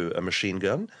into a machine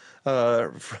gun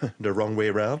the wrong way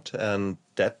around, and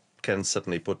that can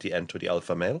suddenly put the end to the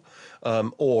alpha male,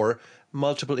 or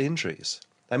multiple injuries.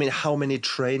 I mean, how many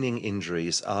training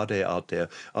injuries are there out there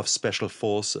of special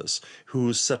forces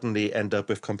who suddenly end up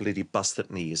with completely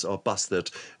busted knees or busted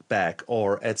back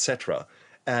or etc.?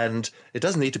 And it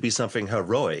doesn't need to be something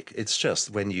heroic. It's just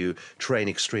when you train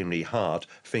extremely hard,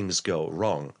 things go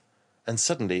wrong. And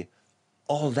suddenly,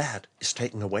 all that is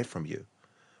taken away from you.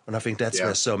 And I think that's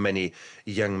where so many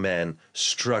young men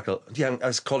struggle.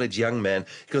 I call it young men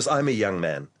because I'm a young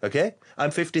man, okay?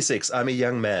 I'm 56. I'm a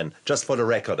young man, just for the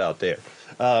record out there.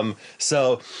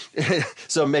 So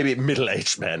maybe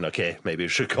middle-aged man, okay? Maybe we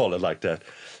should call it like that.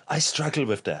 I struggle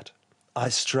with that. I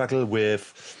still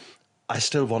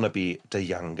want to be the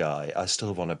young guy. I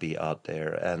still want to be out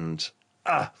there. And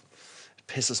it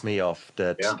pisses me off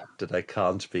that I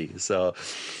can't be. So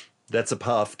that's a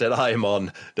path that I'm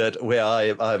on, that where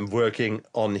I'm working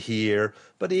on here,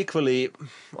 but equally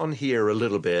on here a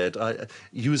little bit. I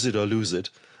use it or lose it.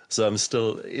 So I'm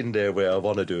still in there where I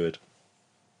want to do it.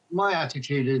 My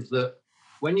attitude is that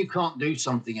when you can't do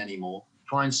something anymore,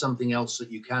 find something else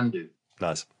that you can do.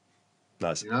 Nice.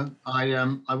 You know,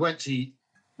 I went to,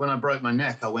 when I broke my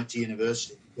neck, I went to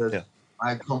university because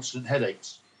I had constant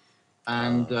headaches.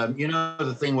 And you know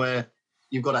the thing where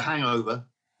you've got a hangover,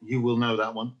 you will know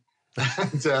that one.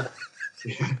 And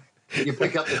you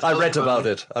pick up the telephone.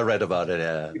 I read about it,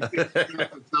 yeah. You pick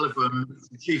up the telephone, it's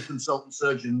the chief consultant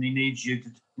surgeon, and he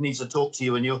needs to talk to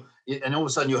you, and all of a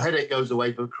sudden your headache goes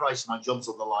away, but Christ, my job's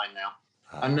on the line now.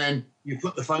 And then you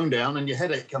put the phone down and your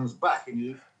headache comes back,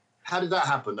 and how did that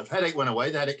happen? The headache went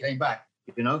away, the headache came back,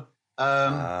 you know? So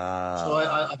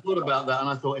I thought about that, and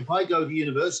I thought, if I go to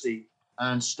university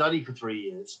and study for 3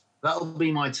 years, that'll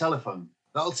be my telephone.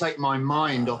 That'll take my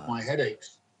mind off my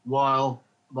headaches while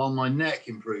my neck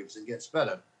improves and gets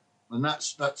better. And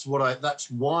that's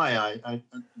why I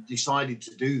decided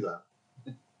to do that.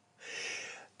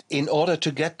 In order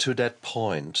to get to that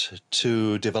point,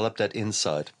 to develop that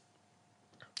insight,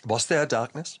 was there a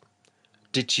darkness?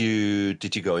 Did you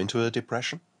go into a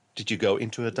depression? Did you go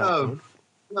into a dark mood?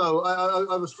 No,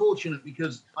 I was fortunate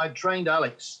because I trained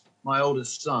Alex, my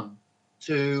oldest son,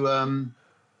 to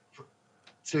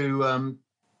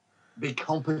be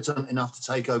competent enough to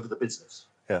take over the business.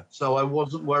 Yeah. So I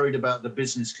wasn't worried about the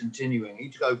business continuing. He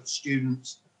took over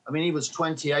students. I mean, he was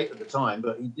 28 at the time,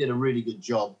 but he did a really good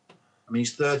job. I mean,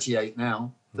 he's 38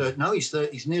 now. No,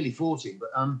 he's nearly 40. But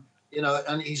you know,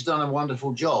 and he's done a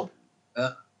wonderful job.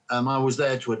 I was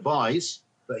there to advise,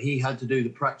 but he had to do the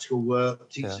practical work,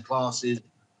 teach the classes,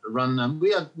 run them.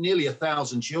 We had nearly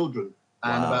 1,000 children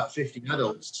and about 50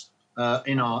 adults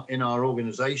in our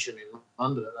organisation in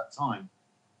London at that time.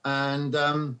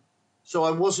 And so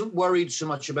I wasn't worried so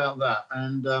much about that.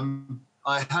 And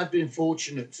I had been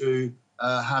fortunate to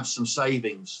have some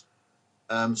savings.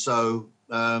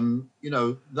 You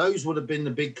know, those would have been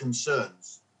the big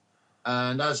concerns.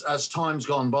 And as time's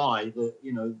gone by,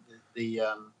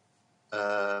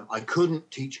 I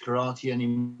couldn't teach karate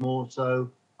anymore. So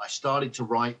I started to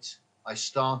write. I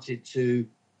started to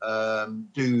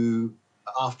do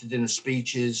after dinner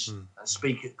speeches and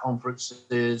speak at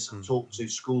conferences and talk to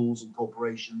schools and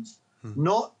corporations,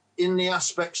 not in the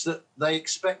aspects that they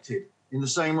expected. In the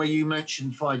same way you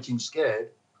mentioned fighting scared,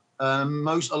 a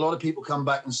lot of people come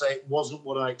back and say it wasn't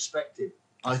what I expected.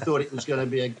 I thought it was going to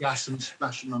be a gas and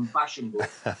smash 'em and bash 'em book.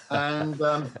 And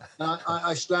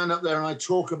I stand up there and I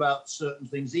talk about certain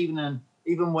things, even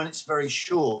when it's very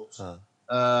short.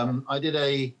 I did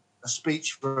a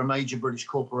speech for a major British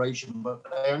corporation, but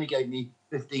they only gave me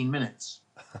 15 minutes.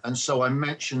 And so I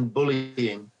mentioned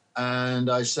bullying, and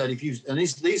I said,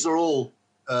 these are all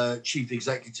chief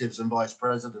executives and vice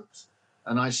presidents.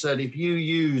 And I said, if you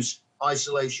use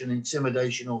isolation,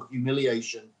 intimidation, or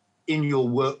humiliation in your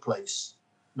workplace,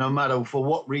 no matter for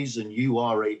what reason, you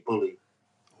are a bully.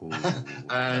 Ooh,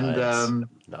 and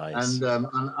nice. And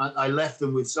I left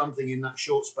them with something in that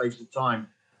short space of time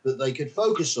that they could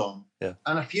focus on. Yeah.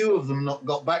 And a few of them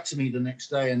got back to me the next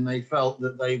day, and they felt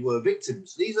that they were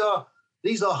victims. These are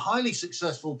these are highly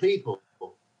successful people.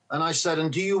 And I said,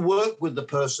 and do you work with the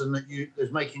person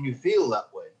that's making you feel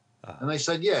that way? And they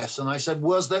said, yes. And I said,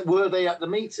 were they at the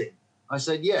meeting? I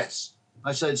said, yes.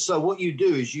 I said, so what you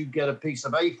do is you get a piece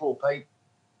of A4 paper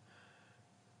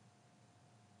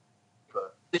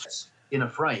in a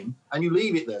frame and you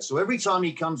leave it there. So every time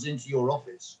he comes into your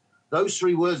office, those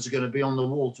 3 words are going to be on the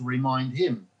wall to remind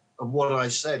him of what I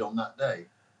said on that day.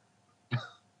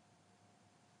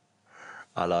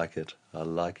 I like it. I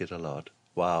like it a lot.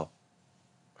 Wow.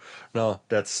 No,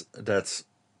 that's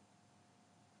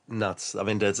nuts. I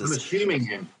mean, I'm assuming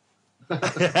him.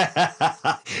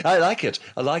 I like it.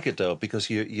 I like it though, because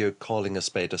you're calling a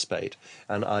spade,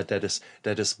 and that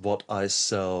is what I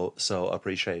so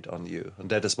appreciate on you, and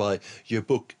that is why your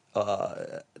book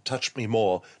touched me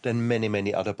more than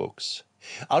many other books.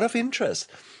 Out of interest,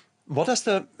 what is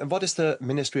the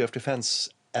Ministry of Defense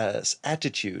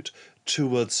attitude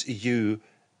towards you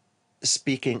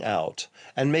speaking out,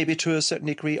 and maybe to a certain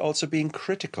degree also being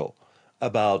critical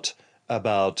about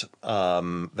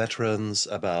veterans,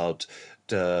 about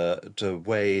the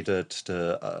way that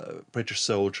the British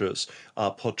soldiers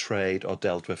are portrayed or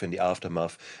dealt with in the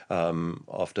aftermath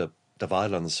of the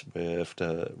violence with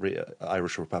the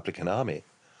Irish Republican Army?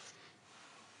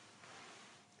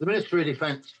 The Ministry of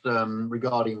Defence,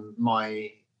 regarding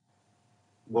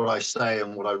what I say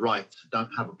and what I write, don't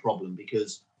have a problem,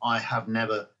 because I have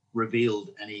never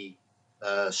revealed any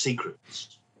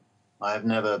secrets. I have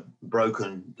never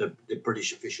broken the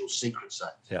British Official Secrets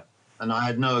Act. Yeah. And I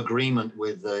had no agreement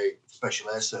with the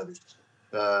Special Air Service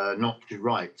not to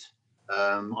write.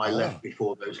 I left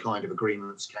before those kind of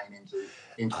agreements came into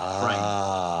the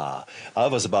frame. I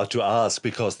was about to ask,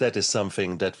 because that is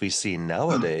something that we see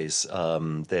nowadays.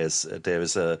 There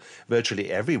is a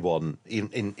virtually everyone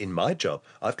in my job.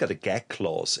 I've got a gag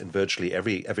clause in virtually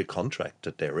every contract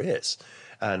that there is,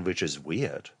 and which is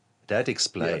weird. That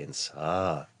explains.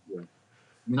 Yeah.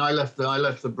 I mean, I left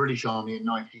the British Army in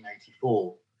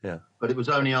 1984. Yeah. But it was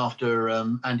only after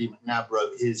Andy McNab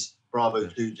wrote his Bravo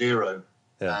 20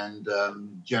 and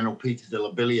General Peter de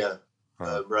la Billia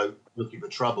wrote Looking for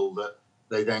Trouble that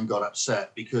they then got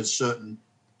upset, because certain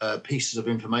pieces of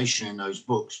information in those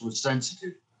books was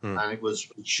sensitive and it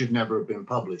should never have been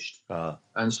published.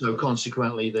 And so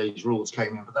consequently these rules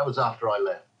came in, but that was after I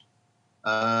left.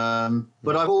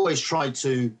 But I've always tried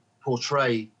to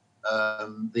portray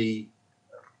the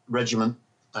regiment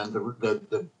and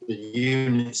the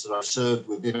units that I served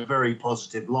with in a very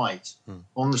positive light.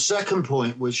 On the second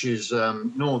point, which is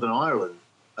Northern Ireland,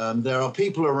 there are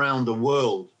people around the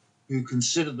world who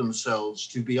consider themselves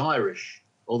to be Irish,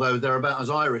 although they're about as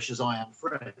Irish as I am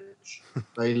French.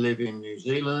 They live in New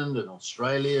Zealand and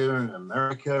Australia and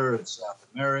America and South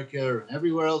America and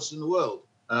everywhere else in the world.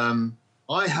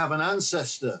 I have an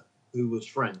ancestor who was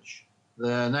French.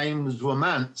 Their name was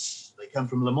Romance. They come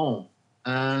from Le Mans.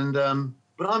 And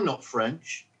but I'm not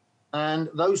French, and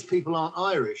those people aren't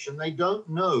Irish, and they don't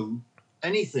know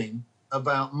anything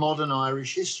about modern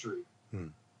Irish history.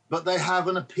 But they have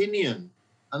an opinion,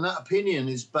 and that opinion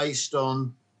is based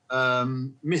on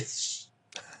myths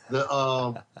that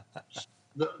are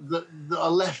that are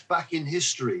left back in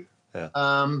history. Yeah.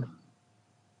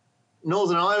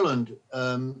 Northern Ireland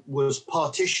was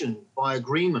partitioned by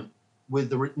agreement with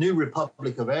the new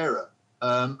Republic of Eire.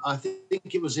 I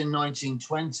think it was in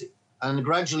 1920. And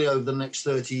gradually over the next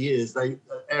 30 years,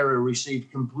 Eire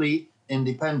received complete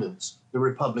independence, the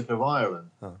Republic of Ireland.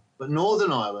 But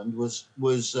Northern Ireland was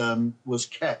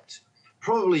kept,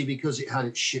 probably because it had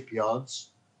its shipyards,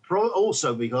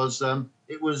 also because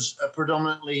it was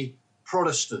predominantly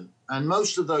Protestant. And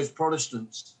most of those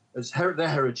Protestants, their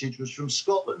heritage was from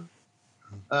Scotland.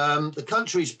 The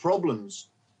country's problems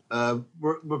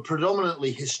were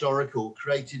predominantly historical,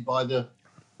 created by the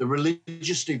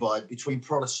religious divide between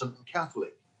Protestant and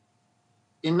Catholic.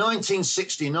 In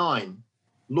 1969,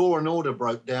 law and order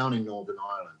broke down in Northern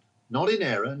Ireland, not in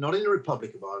Eire, not in the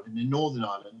Republic of Ireland, in Northern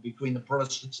Ireland, between the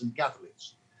Protestants and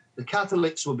Catholics. The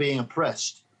Catholics were being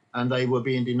oppressed and they were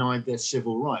being denied their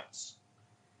civil rights.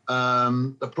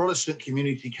 The Protestant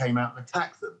community came out and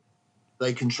attacked them.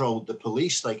 They controlled the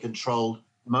police, they controlled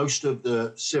most of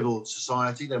the civil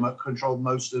society, they controlled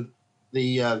most of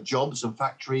the jobs and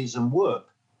factories and work.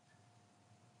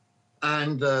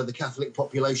 And the Catholic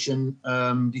population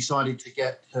decided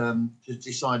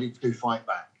to fight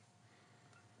back.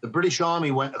 The British Army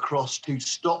went across to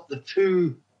stop the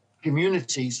two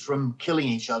communities from killing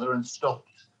each other and stopped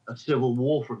a civil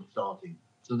war from starting.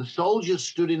 So the soldiers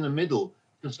stood in the middle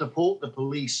to support the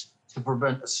police to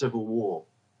prevent a civil war.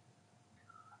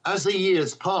 As the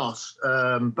years passed,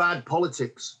 bad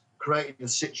politics created a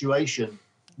situation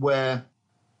where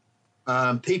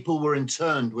people were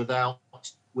interned without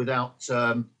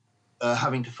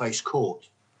having to face court.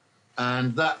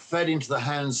 And that fed into the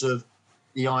hands of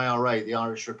the IRA, the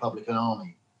Irish Republican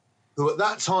Army, who at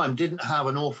that time didn't have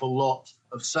an awful lot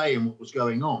of say in what was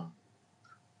going on.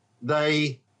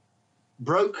 They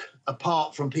broke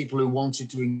apart from people who wanted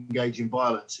to engage in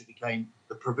violence. It became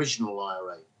the Provisional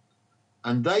IRA.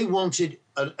 And they wanted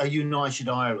a united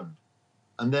Ireland.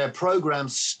 And their program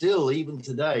still, even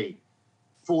today,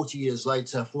 40 years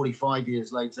later, 45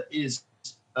 years later, is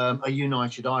a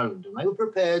united Ireland. And they were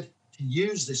prepared to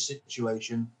use this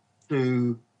situation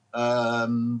to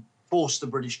force the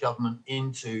British government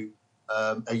into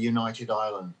a united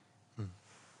Ireland.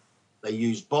 They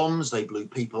used bombs, they blew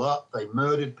people up, they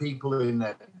murdered people in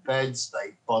their beds,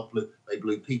 they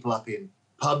blew people up in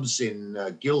pubs in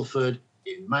Guildford,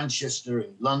 in Manchester,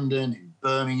 in London, in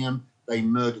Birmingham. They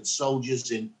murdered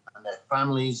soldiers and their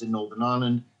families in Northern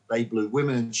Ireland. They blew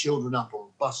women and children up on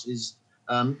buses.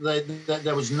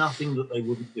 There was nothing that they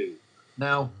wouldn't do.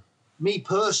 Now, me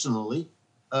personally,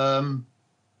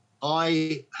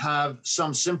 I have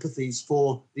some sympathies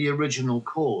for the original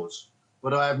cause,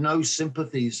 but I have no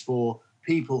sympathies for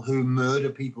people who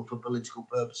murder people for political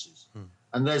purposes.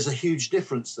 And there's a huge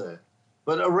difference there.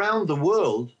 But around the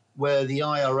world, where the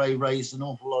IRA raised an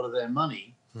awful lot of their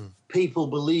money, people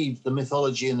believed the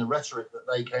mythology and the rhetoric that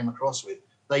they came across with.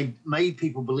 They made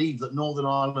people believe that Northern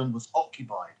Ireland was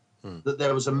occupied, that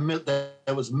there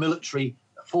was military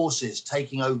forces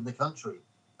taking over the country.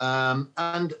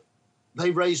 And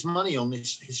they raised money on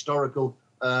this historical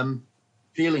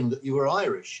feeling that you were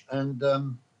Irish. And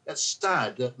it's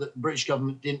sad that the British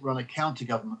government didn't run a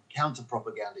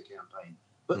counter-propaganda campaign.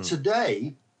 But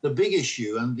today, the big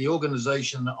issue, and the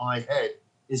organisation that I head,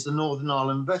 is the Northern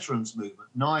Ireland Veterans Movement,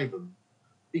 NIVEM,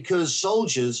 because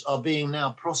soldiers are being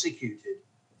now prosecuted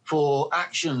for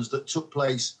actions that took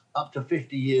place up to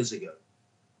 50 years ago,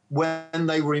 when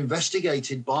they were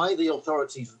investigated by the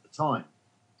authorities at the time.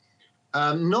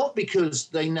 Not because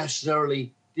they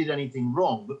necessarily did anything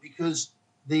wrong, but because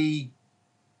the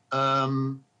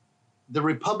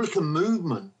Republican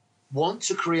movement want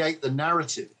to create the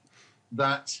narrative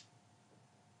that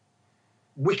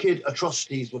wicked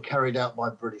atrocities were carried out by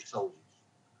British soldiers.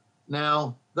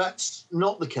 Now, that's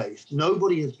not the case.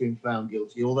 Nobody has been found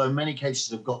guilty, although many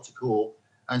cases have got to court,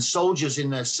 and soldiers in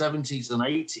their 70s and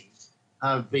 80s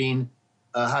have been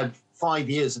had 5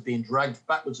 years of being dragged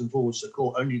backwards and forwards to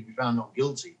court only to be found not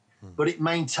guilty. But it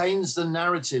maintains the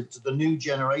narrative to the new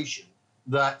generation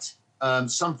that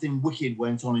something wicked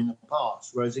went on in the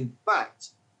past, whereas in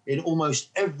fact, in almost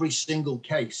every single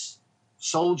case,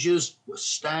 soldiers were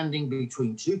standing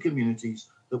between two communities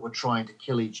that were trying to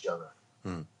kill each other.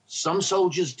 Some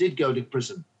soldiers did go to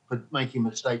prison for making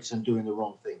mistakes and doing the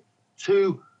wrong thing.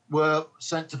 2 were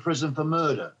sent to prison for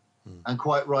murder, and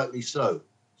quite rightly so.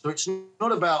 So it's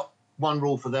not about one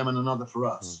rule for them and another for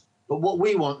us. But what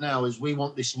we want now is we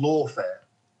want this lawfare,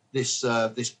 this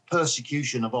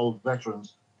persecution of old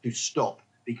veterans to stop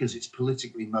because it's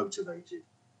politically motivated.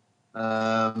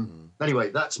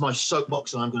 Anyway, that's my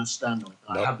soapbox, and I'm going to stand on it.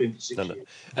 I have been for 6 years.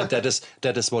 And that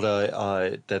is what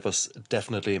that was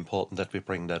definitely important that we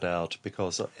bring that out,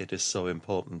 because it is so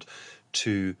important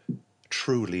to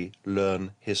truly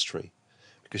learn history.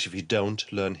 Because if you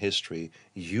don't learn history,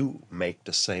 you make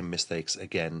the same mistakes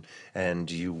again,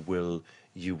 and you will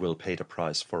pay the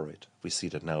price for it. We see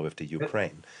that now with the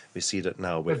Ukraine. We see that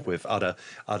now with other.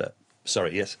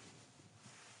 Sorry, yes.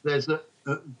 There's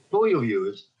for your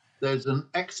viewers, there's an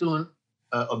excellent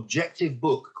objective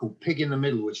book called Pig in the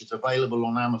Middle, which is available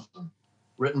on Amazon,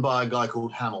 written by a guy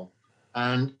called Hamill.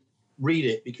 And read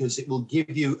it, because it will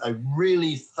give you a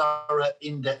really thorough,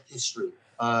 in-depth history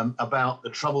about the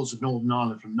troubles of Northern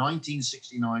Ireland from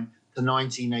 1969 to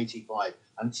 1985.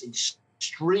 And it's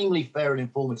extremely fair and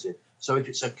informative. So if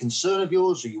it's a concern of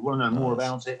yours or you want to know more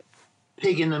about it,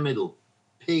 Pig in the Middle.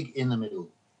 Pig in the Middle.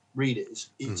 Read it.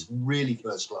 It's really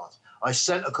first class. I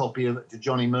sent a copy of it to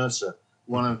Johnny Mercer,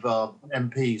 one of our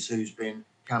MPs who's been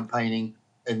campaigning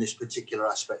in this particular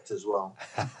aspect as well.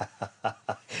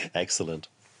 Excellent.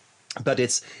 But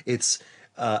it's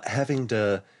having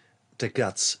the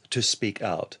guts to speak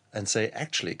out and say,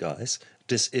 actually, guys,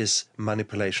 this is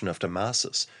manipulation of the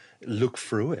masses. Look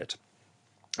through it.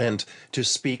 And to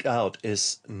speak out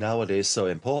is nowadays so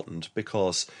important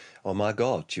because, oh my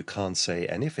God, you can't say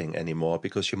anything anymore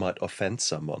because you might offend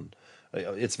someone.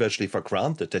 It's virtually for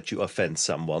granted that you offend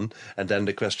someone. And then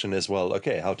the question is, well,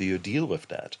 okay, how do you deal with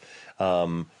that?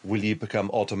 Will you become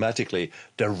automatically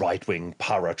the right-wing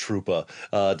paratrooper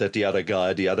that the other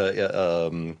guy, the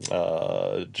other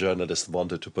journalist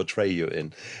wanted to portray you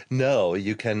in? No,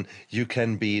 you can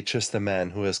be just a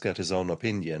man who has got his own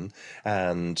opinion,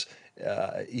 and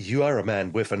you are a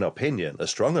man with an opinion, a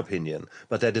strong opinion,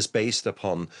 but that is based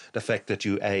upon the fact that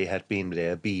you A, had been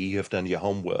there, B, you have done your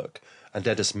homework. And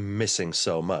that is missing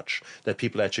so much, that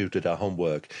people actually do their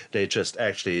homework. They just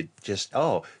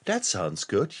oh, that sounds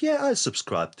good. Yeah, I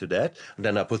subscribe to that. And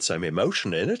then I put some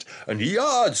emotion in it. And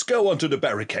yeah, let's go onto the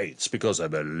barricades because I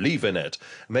believe in it.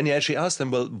 And when you actually ask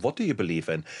them, well, what do you believe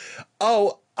in?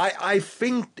 Oh, I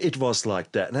think it was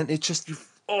like that. And it just,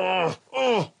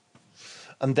 oh.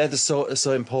 And that is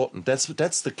so important. That's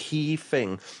the key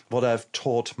thing. What I've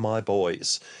taught my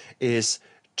boys is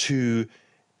to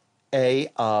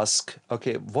ask,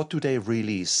 okay, what do they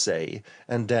really say?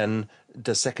 And then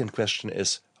the second question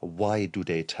is, why do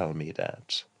they tell me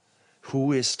that?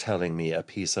 Who is telling me a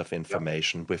piece of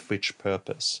information with which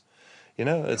purpose?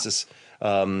 It's this,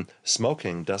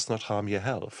 smoking does not harm your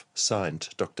health. Signed,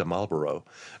 Dr. Marlboro.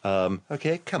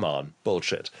 Okay, come on,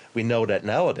 bullshit. We know that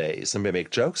nowadays, and we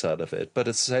make jokes out of it, but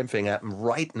it's the same thing happening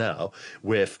right now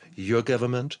with your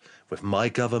government, with my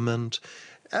government.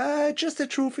 Just the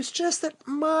truth is just that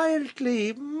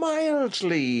mildly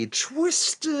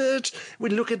twisted. We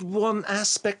look at one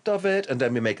aspect of it and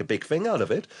then we make a big thing out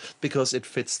of it because it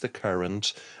fits the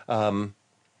current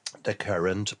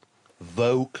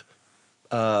woke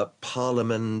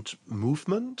parliament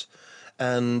movement.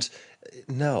 And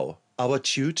no, our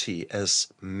duty as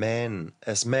men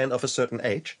of a certain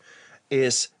age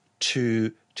is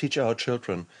to teach our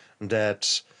children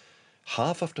that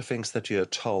half of the things that you're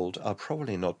told are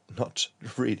probably not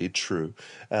really true.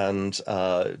 And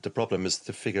the problem is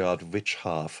to figure out which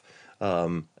half.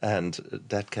 And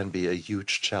that can be a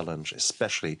huge challenge,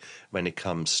 especially when it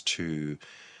comes to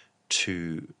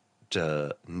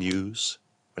the news,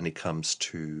 when it comes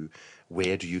to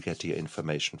where do you get your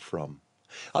information from.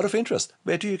 Out of interest,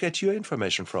 where do you get your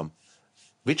information from?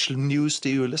 Which news do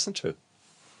you listen to?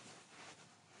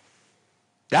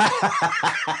 I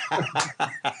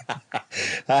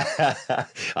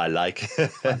like.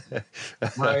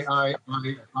 I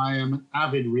am an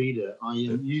avid reader. I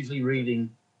am usually reading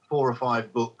 4 or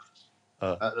 5 books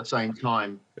at the same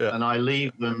time, and I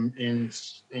leave them in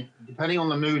depending on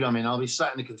the mood I'm in. I'll be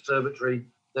sat in the conservatory.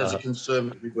 There's a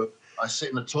conservatory book. I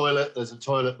sit in the toilet. There's a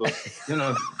toilet book. I sit in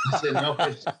the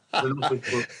office. There's an office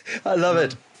book. I love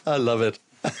it. I love it.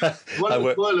 One in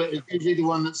the toilet is usually the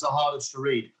one that's the hardest to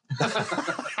read.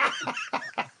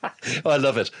 I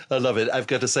love it. I love it. I've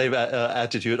got the same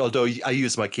attitude, although I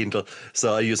use my Kindle,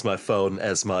 so I use my phone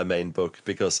as my main book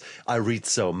because I read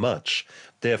so much.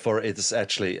 Therefore, it is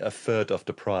actually a third of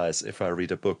the price if I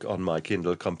read a book on my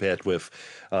Kindle compared with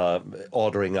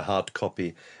ordering a hard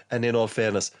copy. And in all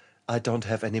fairness, I don't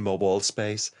have any more wall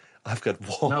space. I've got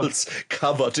walls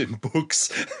covered in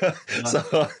books.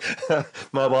 So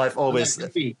my wife always...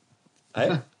 They're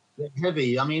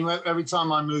heavy. I mean, every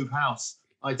time I move house,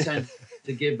 I tend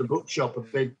to give the bookshop a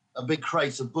big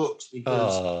crate of books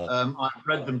because I've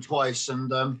read them twice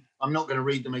and I'm not going to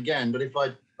read them again. But if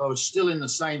I was still in the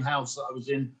same house that I was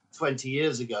in 20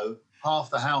 years ago,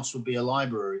 half the house would be a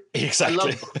library.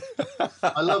 Exactly.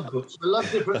 I love books. I love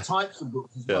different types of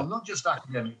books as well, not just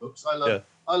academic books. I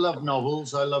love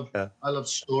novels. I love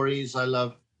stories. I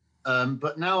love.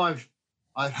 But now I've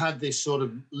had this sort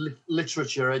of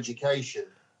literature education.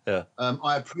 Yeah.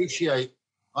 I appreciate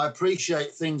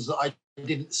things that I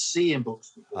didn't see in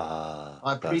books before.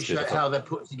 I appreciate how they're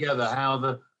put together, how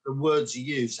the words are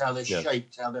used, how they're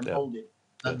shaped, how they're molded,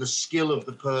 the skill of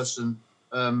the person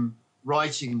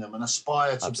writing them, and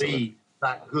aspire to be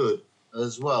that good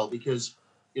as well. Because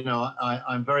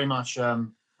I'm very much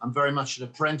an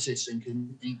apprentice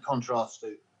in contrast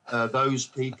to those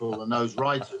people and those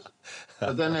writers.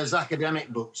 But then there's academic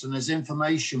books and there's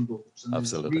information books and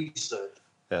there's research.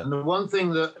 Yeah. And the one thing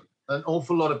that an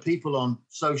awful lot of people on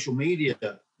social media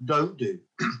don't do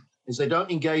is they don't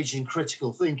engage in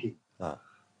critical thinking.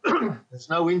 There's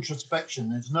no introspection.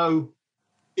 There's no,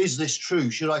 is this true?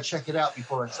 Should I check it out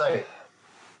before I say it?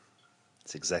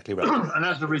 That's exactly right. And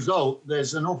as a result,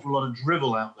 there's an awful lot of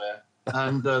drivel out there.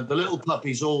 And the little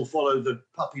puppies all follow the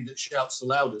puppy that shouts the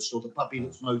loudest or the puppy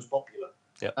that's most popular.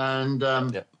 Yep. And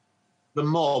the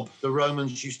mob, the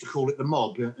Romans used to call it the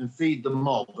mob, and feed the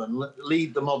mob and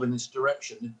lead the mob in this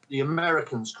direction. The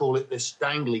Americans call it this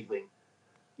dangly thing,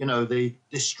 the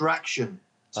distraction,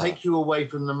 take you away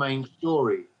from the main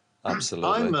story.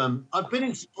 Absolutely. I've been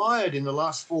inspired in the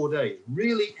last 4 days,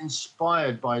 really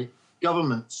inspired by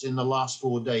governments in the last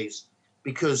 4 days,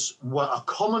 because what a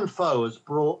common foe has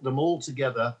brought them all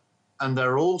together, and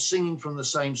they're all singing from the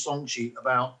same song sheet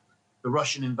about the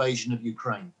Russian invasion of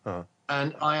Ukraine. Uh-huh.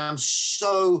 And I am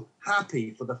so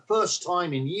happy for the first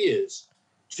time in years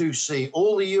to see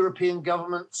all the European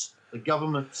governments, the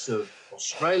governments of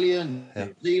Australia,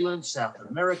 New Zealand, South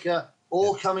America,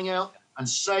 all coming out and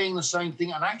saying the same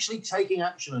thing and actually taking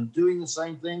action and doing the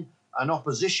same thing, and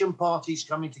opposition parties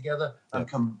coming together and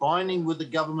combining with the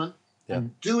government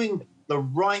and doing the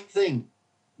right thing.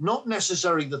 Not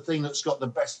necessarily the thing that's got the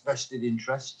best vested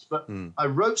interests, but I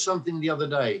wrote something the other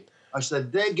day. I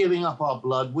said, they're giving up our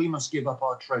blood, we must give up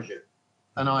our treasure.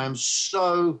 And I am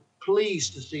so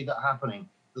pleased to see that happening,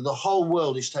 that the whole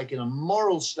world is taking a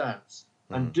moral stance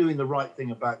and doing the right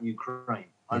thing about Ukraine.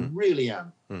 I really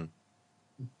am.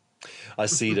 I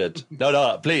see that.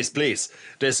 No, please.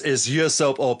 This is your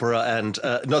soap opera and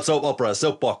not soap opera,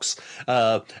 soapbox.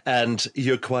 And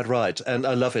you're quite right. And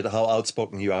I love it how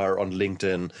outspoken you are on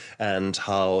LinkedIn and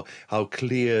how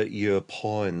clear your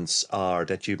points are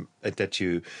that you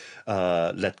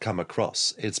let come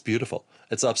across. It's beautiful.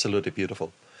 It's absolutely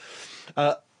beautiful.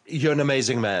 You're an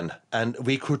amazing man, and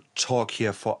we could talk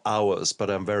here for hours, but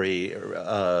I'm very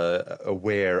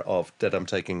aware of that I'm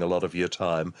taking a lot of your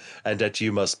time, and that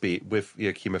you must be, with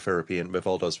your chemotherapy and with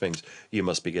all those things, you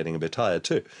must be getting a bit tired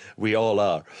too. We all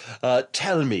are.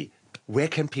 Tell me, where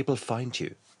can people find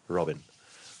you, Robin?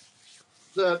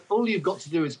 All you've got to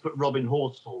do is put Robin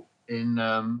Horsfall in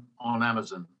on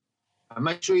Amazon. And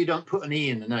make sure you don't put an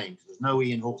E in the name, because there's no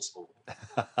E in Horsfall.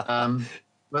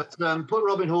 But put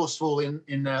Robin Horsfall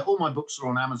in there. All my books are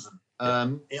on Amazon.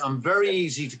 I'm very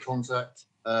easy to contact.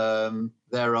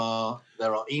 There are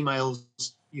emails.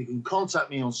 You can contact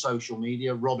me on social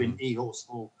media, Robin E.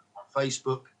 Horsfall on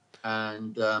Facebook.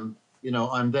 And,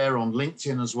 I'm there on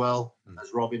LinkedIn as well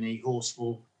as Robin E.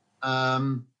 Horsfall.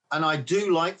 And I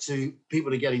do like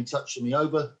people to get in touch with me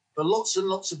for lots and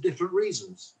lots of different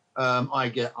reasons. I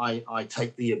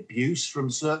take the abuse from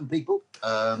certain people,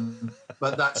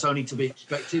 but that's only to be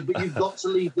expected. But you've got to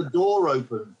leave the door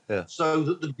open so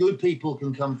that the good people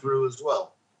can come through as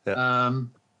well.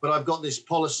 But I've got this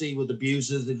policy with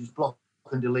abusers: they just block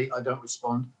and delete. I don't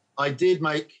respond. I did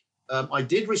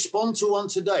respond to one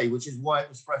today, which is why it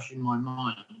was fresh in my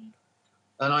mind.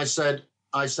 And I did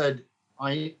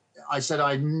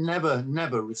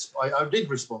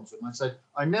respond to it. And I said,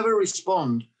 I never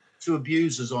respond to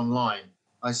abusers online.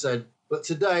 I said, but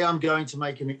today I'm going to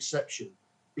make an exception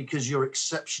because you're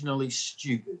exceptionally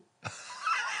stupid.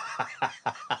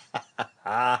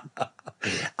 Out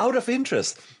of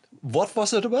interest, what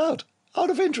was it about?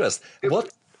 Out of interest,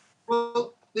 what?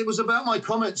 Well, it was about my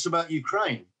comments about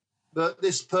Ukraine, but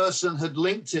this person had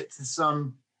linked it to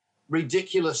some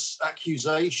ridiculous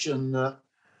accusation that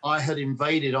I had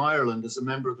invaded Ireland as a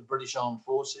member of the British Armed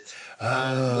Forces.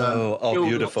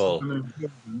 Beautiful.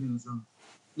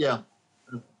 Yeah,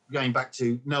 going back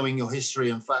to knowing your history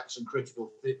and facts and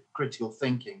critical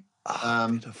thinking.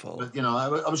 Beautiful. But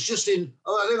I was just in.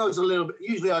 I think I was a little bit.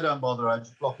 Usually, I don't bother. I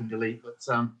just block and delete. But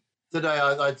today,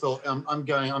 I thought I'm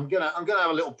gonna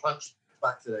have a little punch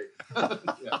back today.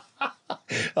 Yeah.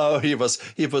 Oh, he was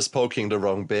poking the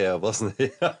wrong bear, wasn't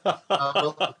he?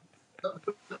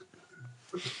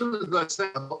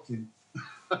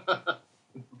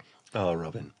 Oh,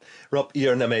 Robin. Rob,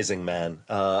 you're an amazing man.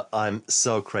 I'm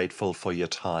so grateful for your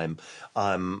time.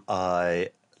 I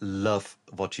love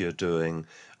what you're doing.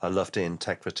 I love the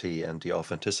integrity and the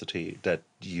authenticity that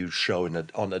you show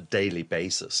on a daily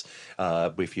basis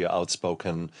with your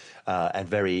outspoken and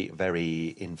very,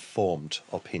 very informed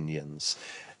opinions.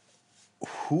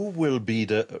 Who will be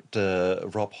the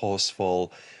Rob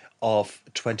Horsfall of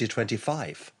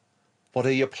 2025? What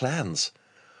are your plans?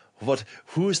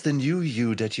 Who's the new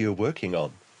you that you're working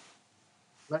on?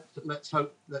 Let's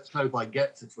hope I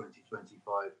get to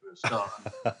 2025 for a start.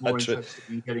 I'm more interested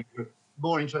in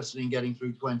getting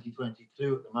through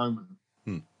 2022 at the moment.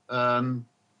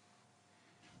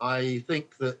 I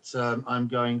think that I'm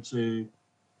going to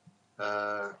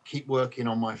keep working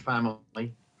on my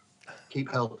family,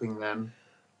 keep helping them.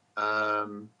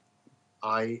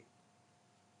 I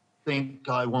think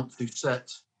I want to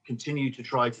continue to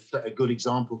try to set a good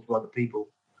example to other people,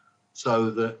 so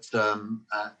that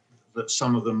that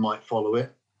some of them might follow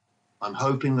it. I'm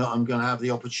hoping that I'm going to have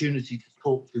the opportunity to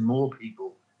talk to more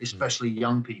people, especially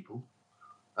young people.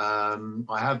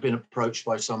 I have been approached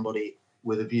by somebody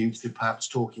with a view to perhaps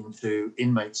talking to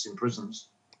inmates in prisons.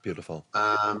 Beautiful.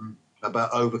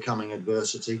 About overcoming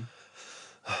adversity.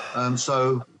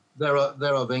 So there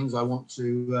are things I want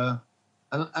to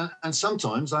And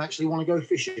sometimes I actually want to go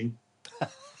fishing.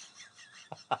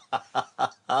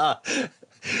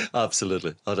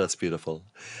 Absolutely. Oh, that's beautiful.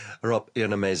 Rob, you're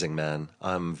an amazing man.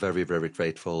 I'm very, very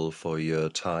grateful for your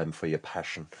time, for your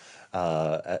passion,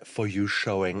 for you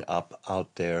showing up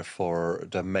out there for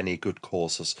the many good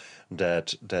causes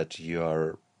that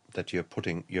you're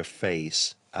putting your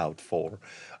face out for.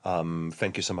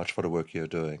 Thank you so much for the work you're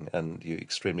doing, and you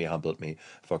extremely humbled me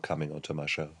for coming onto my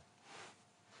show.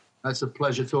 That's a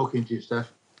pleasure talking to you,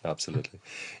 Steph. Absolutely.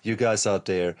 You guys out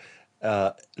there,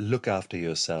 look after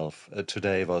yourself.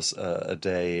 Today was a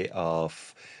day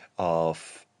of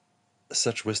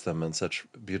such wisdom and such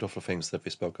beautiful things that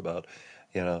we spoke about.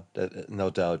 No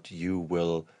doubt you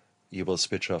will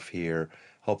switch off here.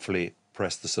 Hopefully,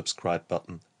 press the subscribe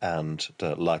button and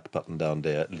the like button down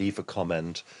there. Leave a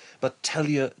comment, but tell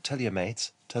your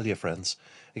mates, tell your friends,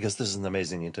 because this is an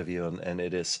amazing interview, and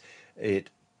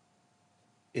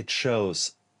it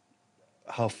shows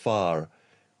how far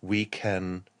we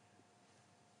can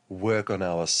work on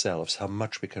ourselves, how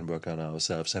much we can work on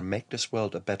ourselves and make this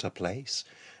world a better place,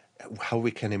 how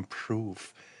we can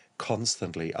improve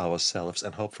constantly ourselves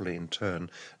and hopefully in turn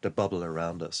the bubble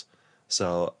around us.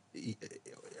 So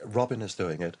Robin is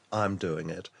doing it, I'm doing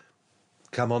it.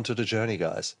 Come on to the journey,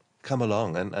 guys. Come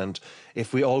along, and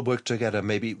if we all work together,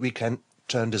 maybe we can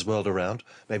turn this world around.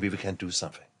 Maybe we can do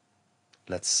something.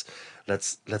 Let's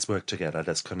let's work together.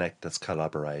 Let's connect. Let's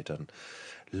collaborate, and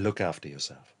look after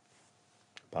yourself.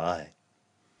 Bye.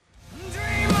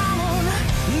 Dream on.